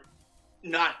performer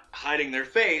not hiding their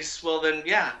face, well then,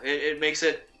 yeah, it makes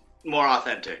it more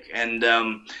authentic. And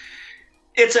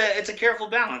it's a careful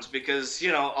balance because,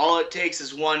 all it takes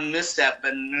is one misstep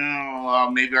and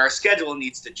maybe our schedule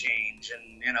needs to change.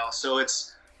 And, so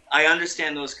I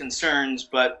understand those concerns,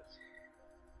 but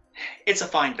it's a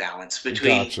fine balance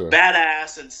between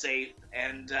badass and safe.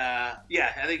 And, I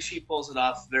think she pulls it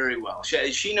off very well.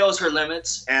 She knows her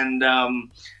limits, and,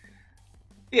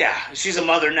 she's a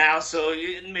mother now, so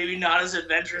maybe not as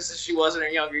adventurous as she was in her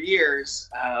younger years.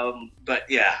 But,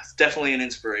 yeah, it's definitely an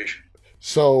inspiration.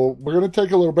 So we're going to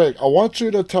take a little break. I want you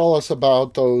to tell us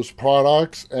about those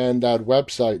products and that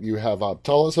website you have up.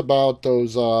 Tell us about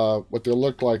those, what they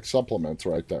look like supplements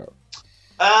right there.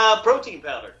 Protein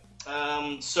powder.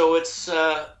 So it's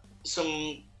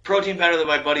some protein powder that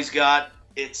my buddy's got.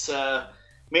 It's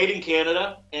made in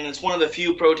Canada, and it's one of the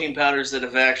few protein powders that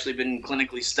have actually been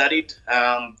clinically studied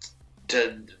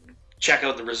to check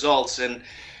out the results. And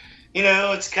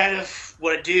it's kind of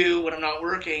what I do when I'm not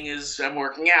working is I'm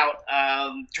working out,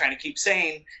 trying to keep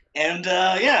sane. And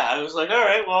I was like, all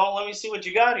right, well, let me see what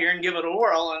you got here and give it a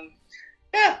whirl. And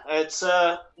yeah, it's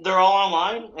they're all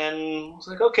online, and I was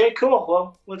like, okay, cool.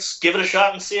 Well, let's give it a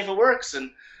shot and see if it works.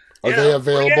 And are they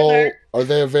available? Are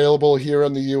they available here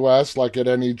in the U.S., like at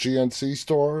any GNC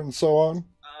store and so on?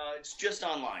 It's just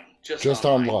online. Just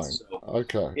online. So,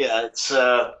 okay. Yeah, it's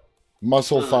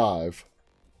Muscle 5.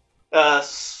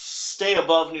 Stay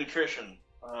Above Nutrition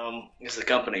is the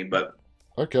company, but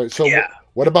okay. So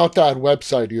what about that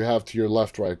website you have to your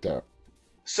left right there?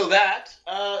 So that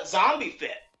Zombie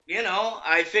Fit.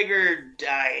 I figured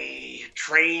I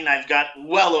train. I've got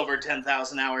well over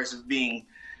 10,000 hours of being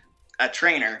a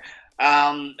trainer.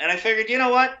 And I figured, you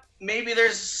know what? Maybe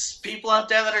there's people out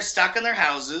there that are stuck in their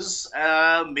houses.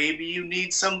 Maybe you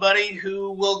need somebody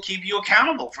who will keep you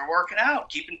accountable for working out,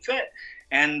 keeping fit.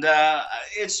 And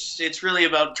it's really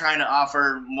about trying to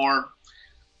offer more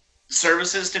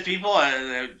services to people.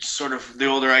 Sort of the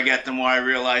older I get, the more I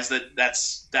realize that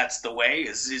that's the way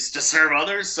is to serve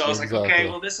others. So I was like, okay,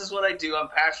 well, this is what I do. I'm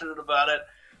passionate about it.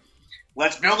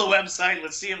 Let's build a website.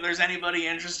 Let's see if there's anybody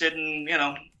interested in,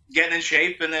 getting in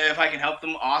shape, and if I can help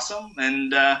them, awesome.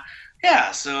 And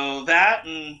so that,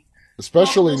 and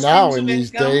especially now in these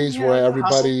days where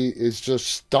everybody is just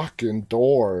stuck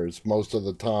indoors most of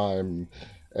the time,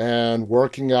 and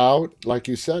working out, like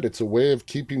you said, it's a way of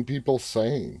keeping people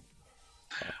sane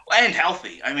and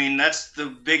healthy. I mean, that's the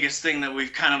biggest thing that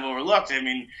we've kind of overlooked. I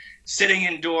mean, sitting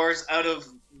indoors out of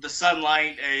the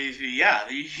sunlight,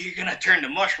 you're gonna turn to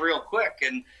mush real quick.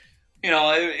 And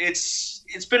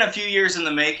it's been a few years in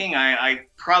the making. I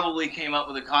probably came up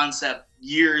with a concept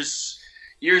years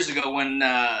ago when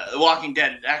The Walking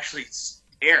Dead actually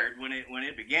aired, when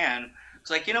it began. It's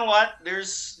like, you know what?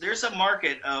 There's a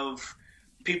market of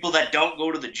people that don't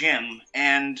go to the gym,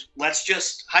 and let's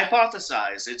just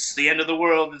hypothesize. It's the end of the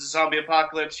world. It's a zombie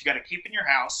apocalypse. You got to keep in your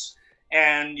house,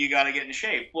 and you got to get in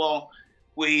shape. Well,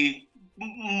 we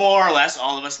more or less,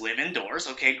 all of us live indoors.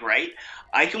 Okay, great.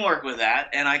 I can work with that,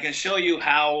 and I can show you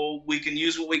how we can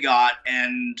use what we got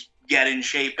and get in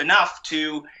shape enough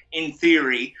to, in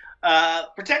theory,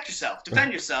 protect yourself,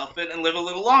 defend yourself, and live a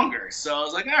little longer. So I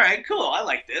was like, all right, cool. I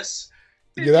like this.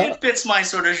 It fits my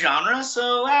sort of genre,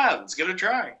 so let's give it a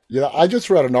try. Yeah, I just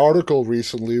read an article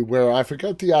recently where I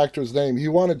forget the actor's name. He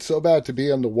wanted so bad to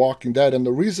be on The Walking Dead, and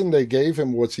the reason they gave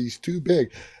him was he's too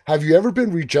big. Have you ever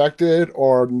been rejected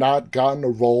or not gotten a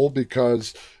role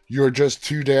because you're just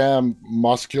too damn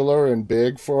muscular and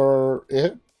big for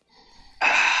it?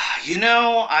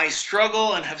 I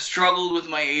struggle and have struggled with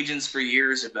my agents for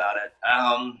years about it.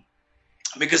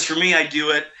 Because for me, I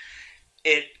do it.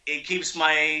 It keeps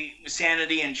my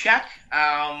sanity in check.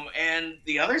 And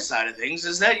the other side of things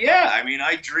is that,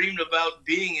 I dreamed about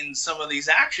being in some of these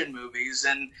action movies,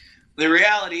 and the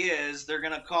reality is they're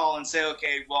going to call and say,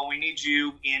 okay, well, we need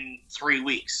you in 3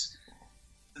 weeks.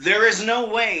 There is no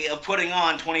way of putting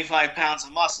on 25 pounds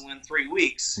of muscle in 3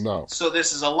 weeks. No. So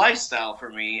this is a lifestyle for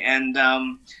me. And,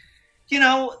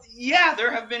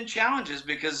 there have been challenges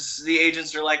because the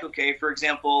agents are like, okay, for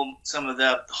example, some of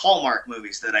the Hallmark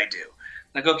movies that I do.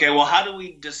 Like, okay, well, how do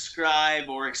we describe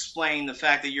or explain the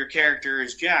fact that your character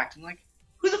is jacked? I'm like,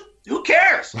 who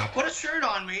cares? Put a shirt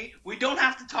on me. We don't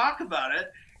have to talk about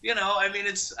it.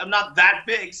 I'm not that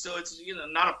big, so it's,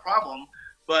 not a problem.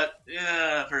 But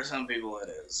for some people it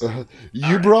is.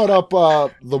 You brought up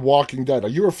The Walking Dead. Are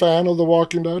you a fan of The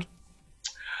Walking Dead?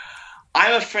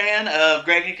 I'm a fan of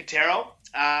Greg Nicotero.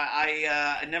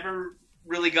 I never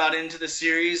really got into the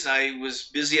series. I was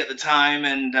busy at the time,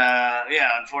 and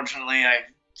unfortunately,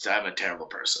 I'm a terrible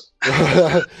person.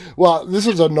 Well, this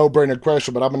is a no-brainer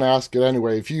question, but I'm going to ask it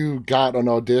anyway. If you got an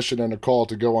audition and a call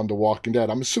to go on The Walking Dead,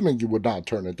 I'm assuming you would not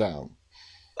turn it down.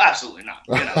 Absolutely not.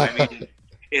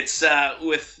 It's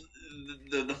with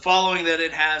the following that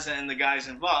it has and the guys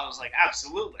involved. I was like,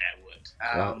 absolutely, I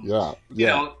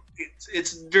would.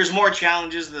 It's there's more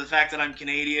challenges to the fact that I'm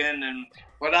Canadian and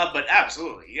whatnot, but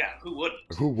absolutely, who wouldn't?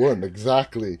 Who wouldn't,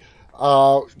 exactly.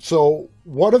 So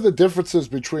what are the differences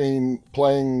between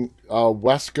playing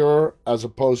Wesker as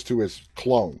opposed to his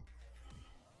clone?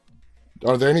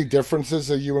 Are there any differences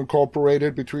that you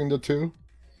incorporated between the two?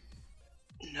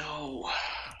 No.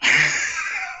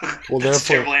 Well, that's a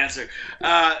terrible answer.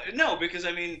 No, because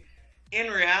in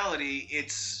reality,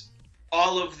 it's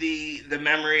all of the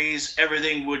memories,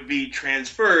 everything would be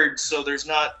transferred, so there's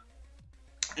not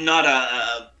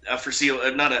a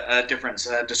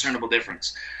discernible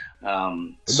difference.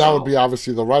 And that would be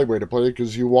obviously the right way to play it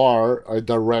because you are a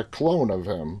direct clone of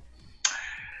him.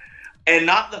 And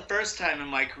not the first time in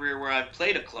my career where I've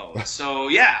played a clone. So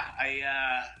yeah,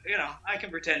 I can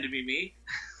pretend to be me.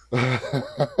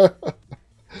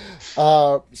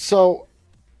 So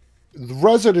the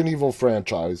Resident Evil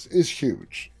franchise is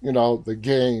huge. You know, the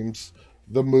games,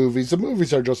 the movies. The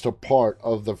movies are just a part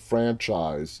of the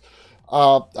franchise.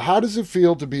 How does it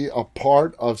feel to be a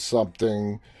part of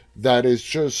something that is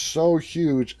just so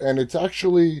huge and it's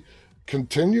actually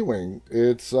continuing?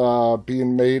 It's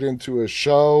being made into a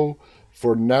show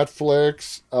for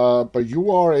Netflix, but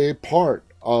you are a part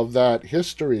of that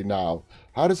history now.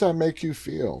 How does that make you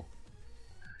feel?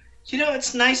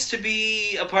 It's nice to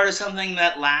be a part of something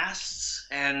that lasts,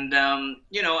 and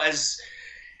as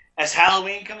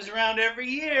Halloween comes around every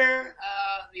year,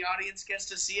 the audience gets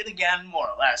to see it again, more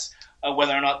or less.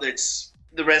 Whether or not it's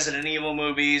the Resident Evil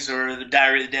movies or the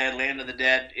Diary of the Dead, Land of the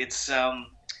Dead, it's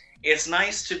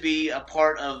nice to be a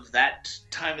part of that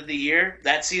time of the year,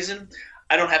 that season.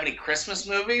 I don't have any Christmas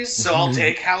movies, so I'll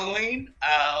take Halloween.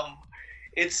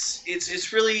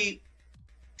 It's really,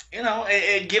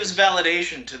 it gives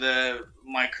validation to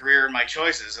my career and my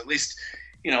choices. At least,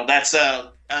 that's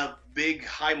a big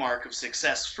high mark of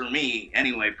success for me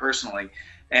anyway, personally.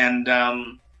 And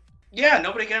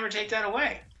nobody can ever take that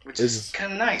away, which is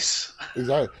kind of nice.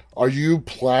 Exactly. Are you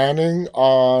planning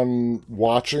on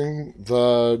watching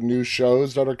the new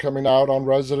shows that are coming out on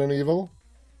Resident Evil?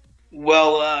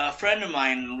 Well, a friend of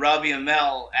mine, Robbie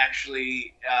Amell,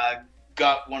 actually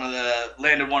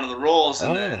landed one of the roles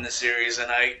in the series, and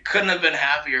I couldn't have been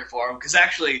happier for him because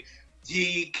actually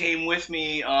he came with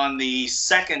me on the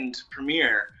second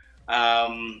premiere,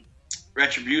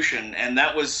 Retribution, and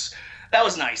that was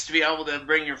nice to be able to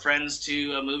bring your friends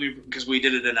to a movie because we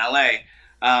did it in LA.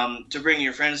 To bring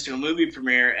your friends to a movie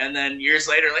premiere, and then years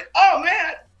later, like, oh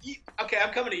man, okay,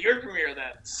 I'm coming to your premiere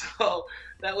then. So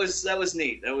that was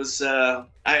neat. That was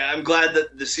I'm glad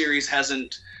that the series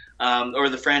hasn't or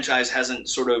the franchise hasn't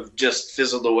sort of just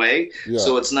fizzled away. Yeah.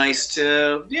 So it's nice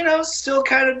to still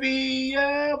kind of be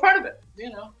a part of it.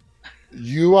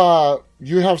 You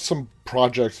have some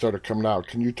projects that are coming out.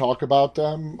 Can you talk about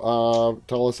them?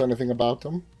 Tell us anything about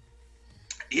them.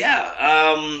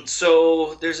 Yeah.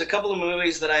 So there's a couple of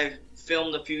movies that I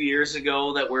filmed a few years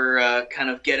ago that we're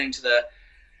kind of getting to the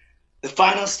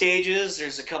final stages.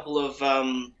 There's a couple of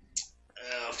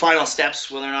final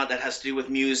steps, whether or not that has to do with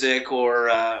music or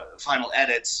final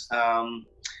edits.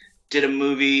 Did a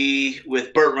movie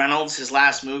with Burt Reynolds, his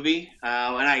last movie,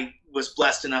 and I was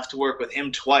blessed enough to work with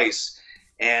him twice,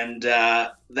 and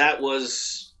that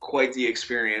was quite the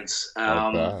experience. So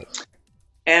I'm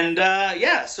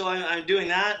doing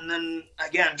that, and then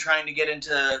again trying to get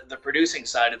into the producing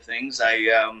side of things.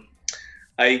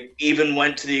 I even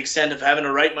went to the extent of having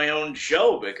to write my own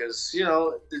show because,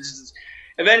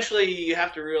 eventually you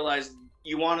have to realize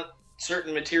you want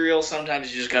certain material.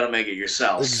 Sometimes you just got to make it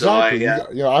yourself. Exactly.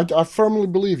 So I firmly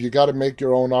believe you got to make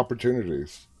your own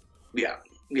opportunities. Yeah.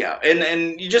 Yeah.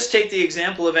 And you just take the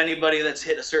example of anybody that's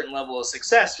hit a certain level of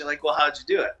success. You're like, well, how'd you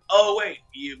do it? Oh, wait,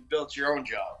 you built your own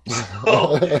job.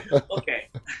 So, okay.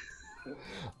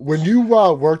 When you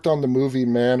worked on the movie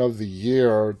Man of the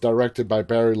Year, directed by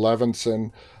Barry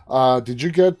Levinson, did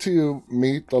you get to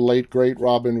meet the late, great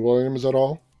Robin Williams at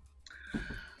all?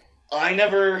 I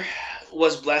never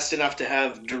was blessed enough to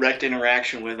have direct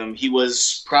interaction with him. He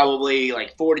was probably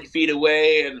like 40 feet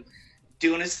away and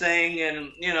doing his thing.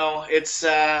 And,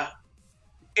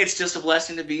 it's just a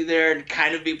blessing to be there and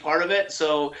kind of be part of it.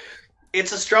 So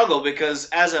it's a struggle because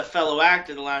as a fellow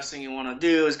actor, the last thing you want to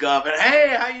do is go up and,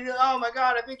 hey, how you doing? Oh my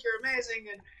God, I think you're amazing.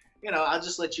 And, I'll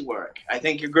just let you work. I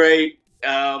think you're great.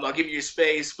 I'll give you your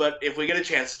space. But if we get a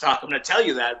chance to talk, I'm going to tell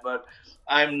you that. But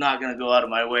I'm not going to go out of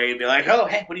my way and be like, oh,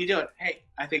 hey, what are you doing? Hey,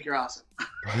 I think you're awesome.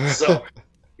 So,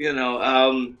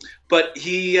 but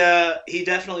he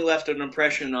definitely left an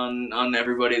impression on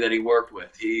everybody that he worked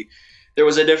with. There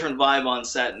was a different vibe on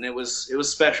set, and it was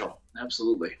special.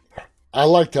 Absolutely. I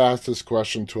like to ask this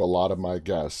question to a lot of my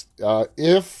guests.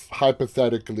 If,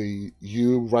 hypothetically,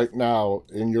 you right now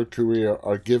in your career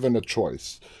are given a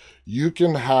choice, you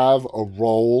can have a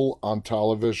role on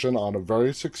television on a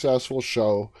very successful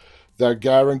show that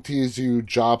guarantees you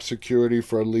job security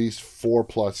for at least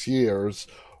 4+ years,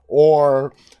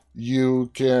 or you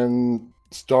can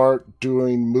start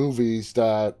doing movies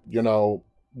that,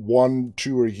 1,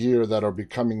 2 a year that are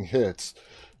becoming hits.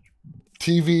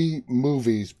 TV,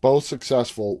 movies, both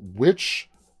successful. Which,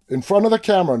 in front of the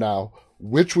camera now,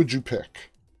 which would you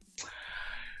pick?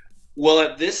 Well,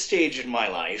 at this stage in my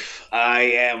life, I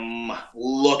am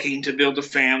looking to build a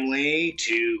family,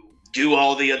 to do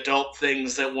all the adult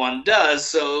things that one does.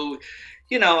 So,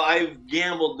 I've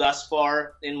gambled thus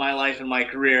far in my life and my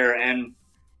career, and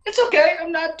it's okay.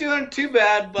 I'm not doing too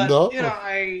bad, but No.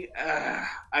 I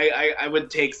would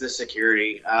take the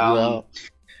security.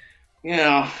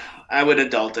 Yeah. I would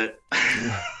adult it.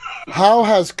 How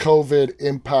has COVID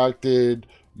impacted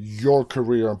your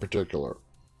career in particular?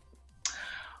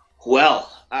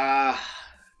 Well,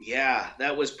 yeah,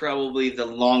 that was probably the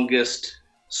longest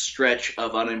stretch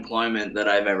of unemployment that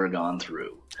I've ever gone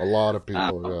through. A lot of Uh,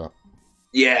 people,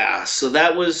 yeah. yeah, so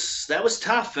that was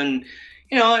tough, and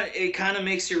it kind of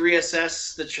makes you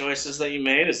reassess the choices that you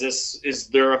made. Is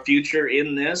there a future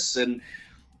in this? And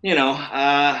you know,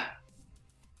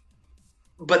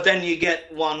 but then you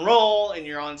get one role and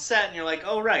you're on set and you're like,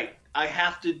 oh right, I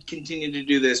have to continue to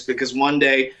do this because one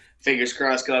day, fingers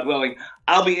crossed, God willing,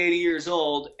 I'll be 80 years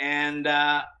old and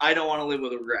I don't want to live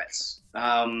with regrets.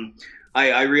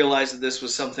 I realized that this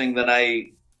was something that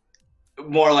I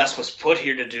more or less was put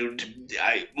here to do.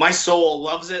 My soul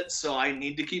loves it, so I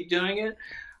need to keep doing it.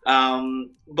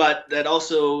 But that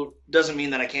also doesn't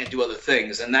mean that I can't do other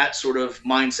things. And that sort of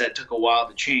mindset took a while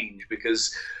to change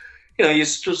because you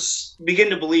just begin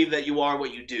to believe that you are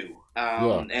what you do.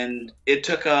 Yeah. And it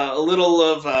took a little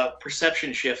of a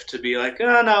perception shift to be like,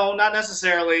 oh, no, not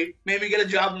necessarily. Maybe get a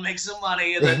job and make some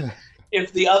money. And then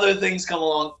if the other things come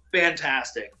along,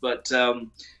 fantastic. But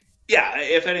yeah,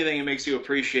 if anything, it makes you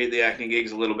appreciate the acting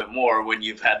gigs a little bit more when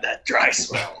you've had that dry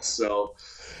spell. So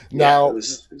yeah, Now, it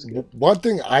was good. one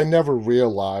thing I never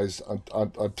realized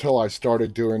until I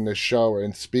started doing this show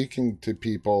and speaking to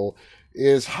people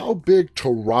is how big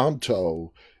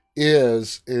Toronto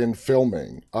is in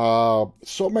filming.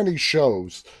 So many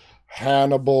shows.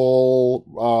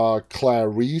 Hannibal,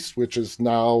 Clarice, which is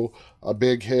now a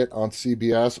big hit on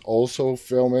CBS, also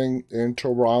filming in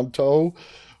Toronto.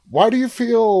 Why do you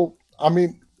feel? I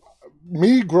mean,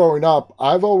 me growing up,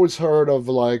 I've always heard of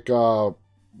like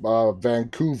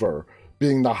Vancouver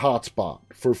being the hotspot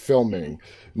for filming.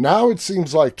 Now it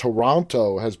seems like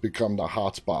Toronto has become the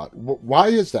hotspot. Why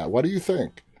is that? What do you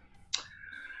think?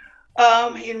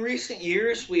 In recent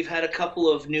years, we've had a couple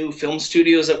of new film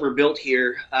studios that were built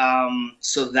here,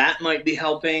 so that might be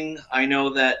helping. I know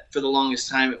that for the longest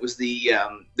time it was the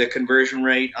conversion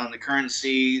rate on the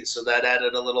currency, so that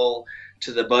added a little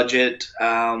to the budget.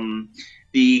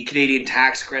 The Canadian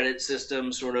tax credit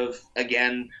system sort of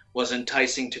again was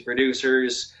enticing to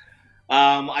producers.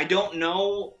 I don't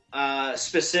know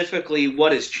specifically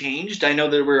what has changed. I know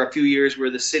there were a few years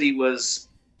where the city was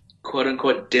quote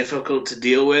unquote difficult to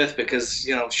deal with because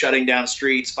shutting down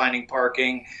streets, finding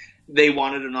parking. They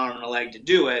wanted an arm and a leg to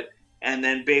do it, and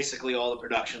then basically all the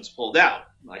productions pulled out.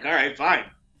 Like, all right, fine,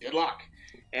 good luck.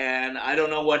 And I don't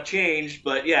know what changed,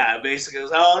 but yeah, basically it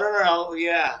was, oh no,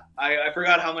 yeah, I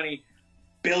forgot how many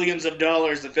billions of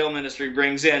dollars the film industry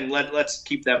brings in. Let's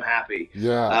keep them happy.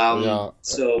 Yeah, yeah.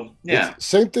 So yeah, It's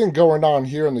same thing going on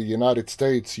here in the United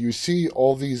States. You see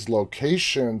all these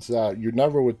locations that you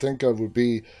never would think of would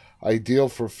be ideal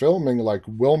for filming, like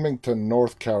Wilmington,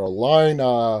 North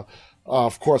Carolina,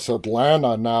 of course,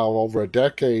 Atlanta now over a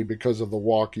decade because of The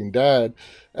Walking Dead.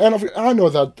 And I know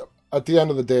that at the end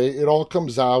of the day, it all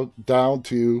comes out down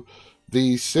to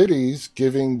the cities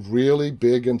giving really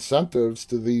big incentives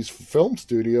to these film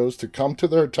studios to come to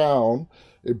their town.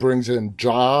 It brings in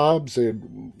jobs, it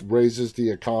raises the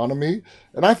economy,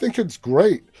 and I think it's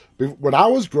great. When I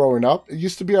was growing up, it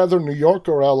used to be either New York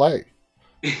or LA.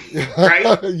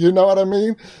 right. You know what I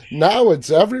mean? Now it's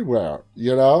everywhere.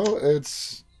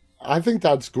 I think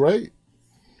that's great.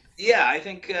 Yeah, I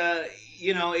think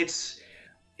it's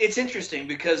interesting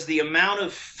because the amount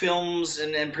of films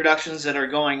and productions that are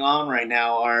going on right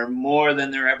now are more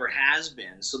than there ever has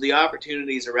been. So the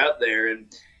opportunities are out there, and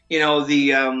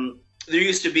there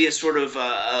used to be a sort of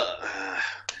what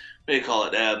do you call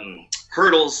it,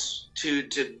 hurdles to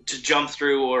jump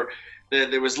through, or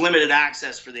there was limited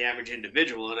access for the average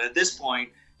individual. And at this point,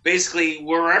 basically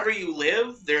wherever you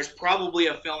live, there's probably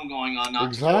a film going on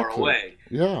not too far Exactly. away.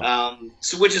 Yeah.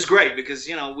 So which is great because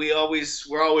we're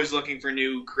always looking for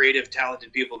new creative,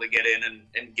 talented people to get in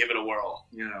and give it a whirl.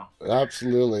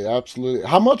 Absolutely. Absolutely.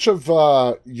 How much of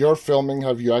your filming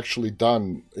have you actually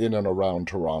done in and around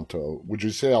Toronto? Would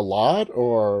you say a lot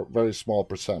or very small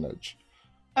percentage?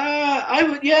 I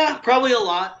would, yeah, probably a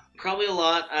lot. Probably a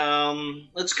lot.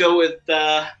 Let's go with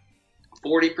 40%.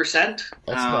 That's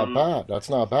not bad. That's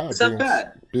not bad. It's not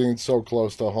bad. Being so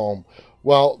close to home.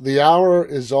 Well, the hour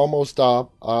is almost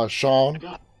up. Sean,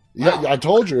 yeah, Wow. I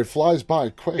told you it flies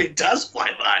by quick. It does fly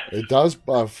by. It does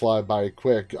fly by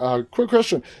quick. Quick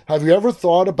question: have you ever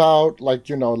thought about, like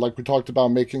we talked about,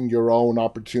 making your own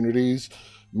opportunities?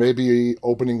 maybe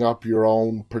opening up your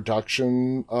own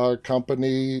production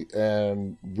company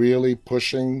and really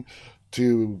pushing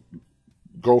to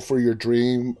go for your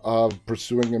dream of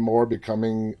pursuing it more,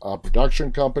 becoming a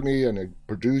production company and a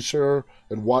producer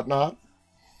and whatnot?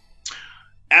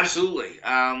 Absolutely.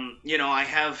 Like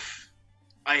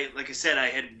I said, I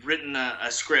had written a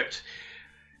script.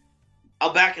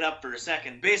 I'll back it up for a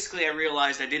second. Basically, I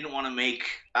realized I didn't want to make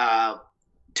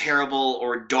terrible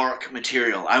or dark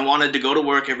material. I wanted to go to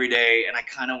work every day, and I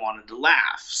kind of wanted to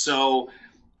laugh. So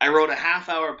I wrote a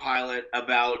half-hour pilot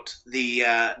about the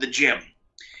gym.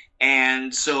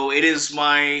 And so it is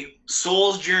my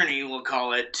soul's journey, we'll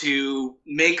call it, to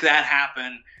make that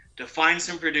happen, to find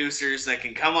some producers that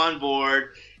can come on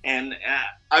board. And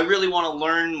I really want to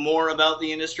learn more about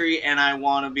the industry, and I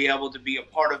want to be able to be a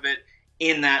part of it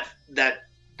in that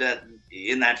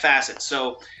facet.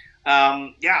 So,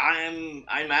 I'm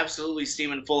absolutely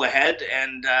steaming full ahead,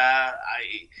 and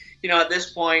at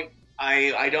this point,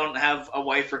 I don't have a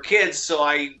wife or kids, so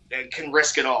I can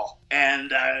risk it all.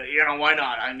 And, why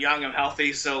not? I'm young, I'm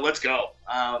healthy, so let's go.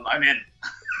 I'm in.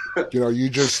 You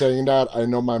just saying that, I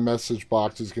know my message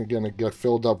box is going to get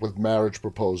filled up with marriage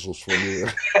proposals from you.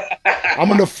 I'm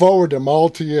going to forward them all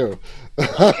to you.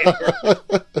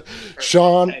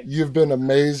 Sean, you've been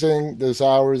amazing. This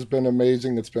hour has been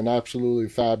amazing. It's been absolutely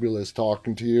fabulous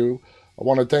talking to you. I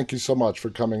want to thank you so much for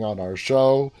coming on our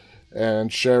show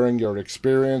and sharing your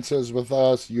experiences with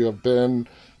us. You have been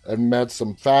and met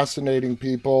some fascinating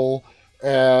people,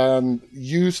 and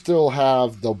you still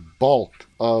have the bulk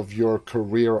of your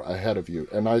career ahead of you,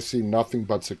 and I see nothing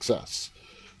but success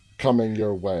coming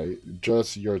your way.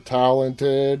 Just, you're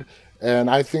talented, and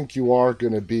I think you are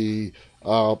going to be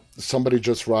somebody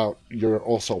just wrote, you're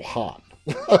also hot.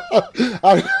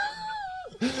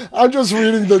 I'm just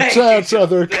reading the chats as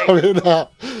they're coming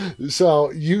up.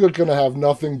 So you're going to have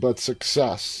nothing but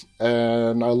success.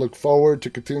 And I look forward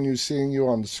to continue seeing you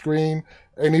on the screen.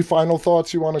 Any final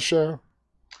thoughts you want to share?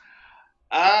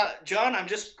 John, I'm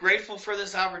just grateful for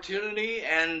this opportunity.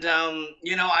 And,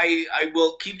 I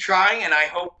will keep trying, and I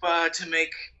hope to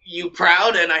make you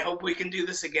proud. And I hope we can do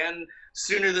this again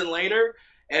sooner than later.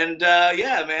 And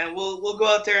man, we'll go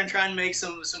out there and try and make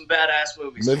some badass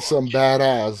movies. Make some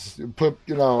badass. Put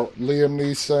Liam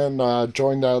Neeson,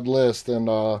 join that list, and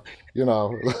you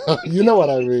know what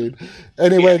I mean.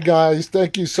 Anyway, guys,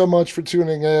 thank you so much for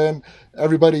tuning in.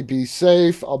 Everybody, be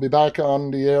safe. I'll be back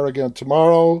on the air again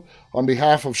tomorrow. On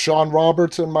behalf of Sean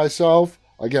Roberts and myself,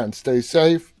 again, stay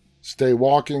safe, stay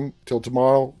walking. Till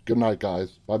tomorrow. Good night,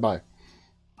 guys. Bye bye.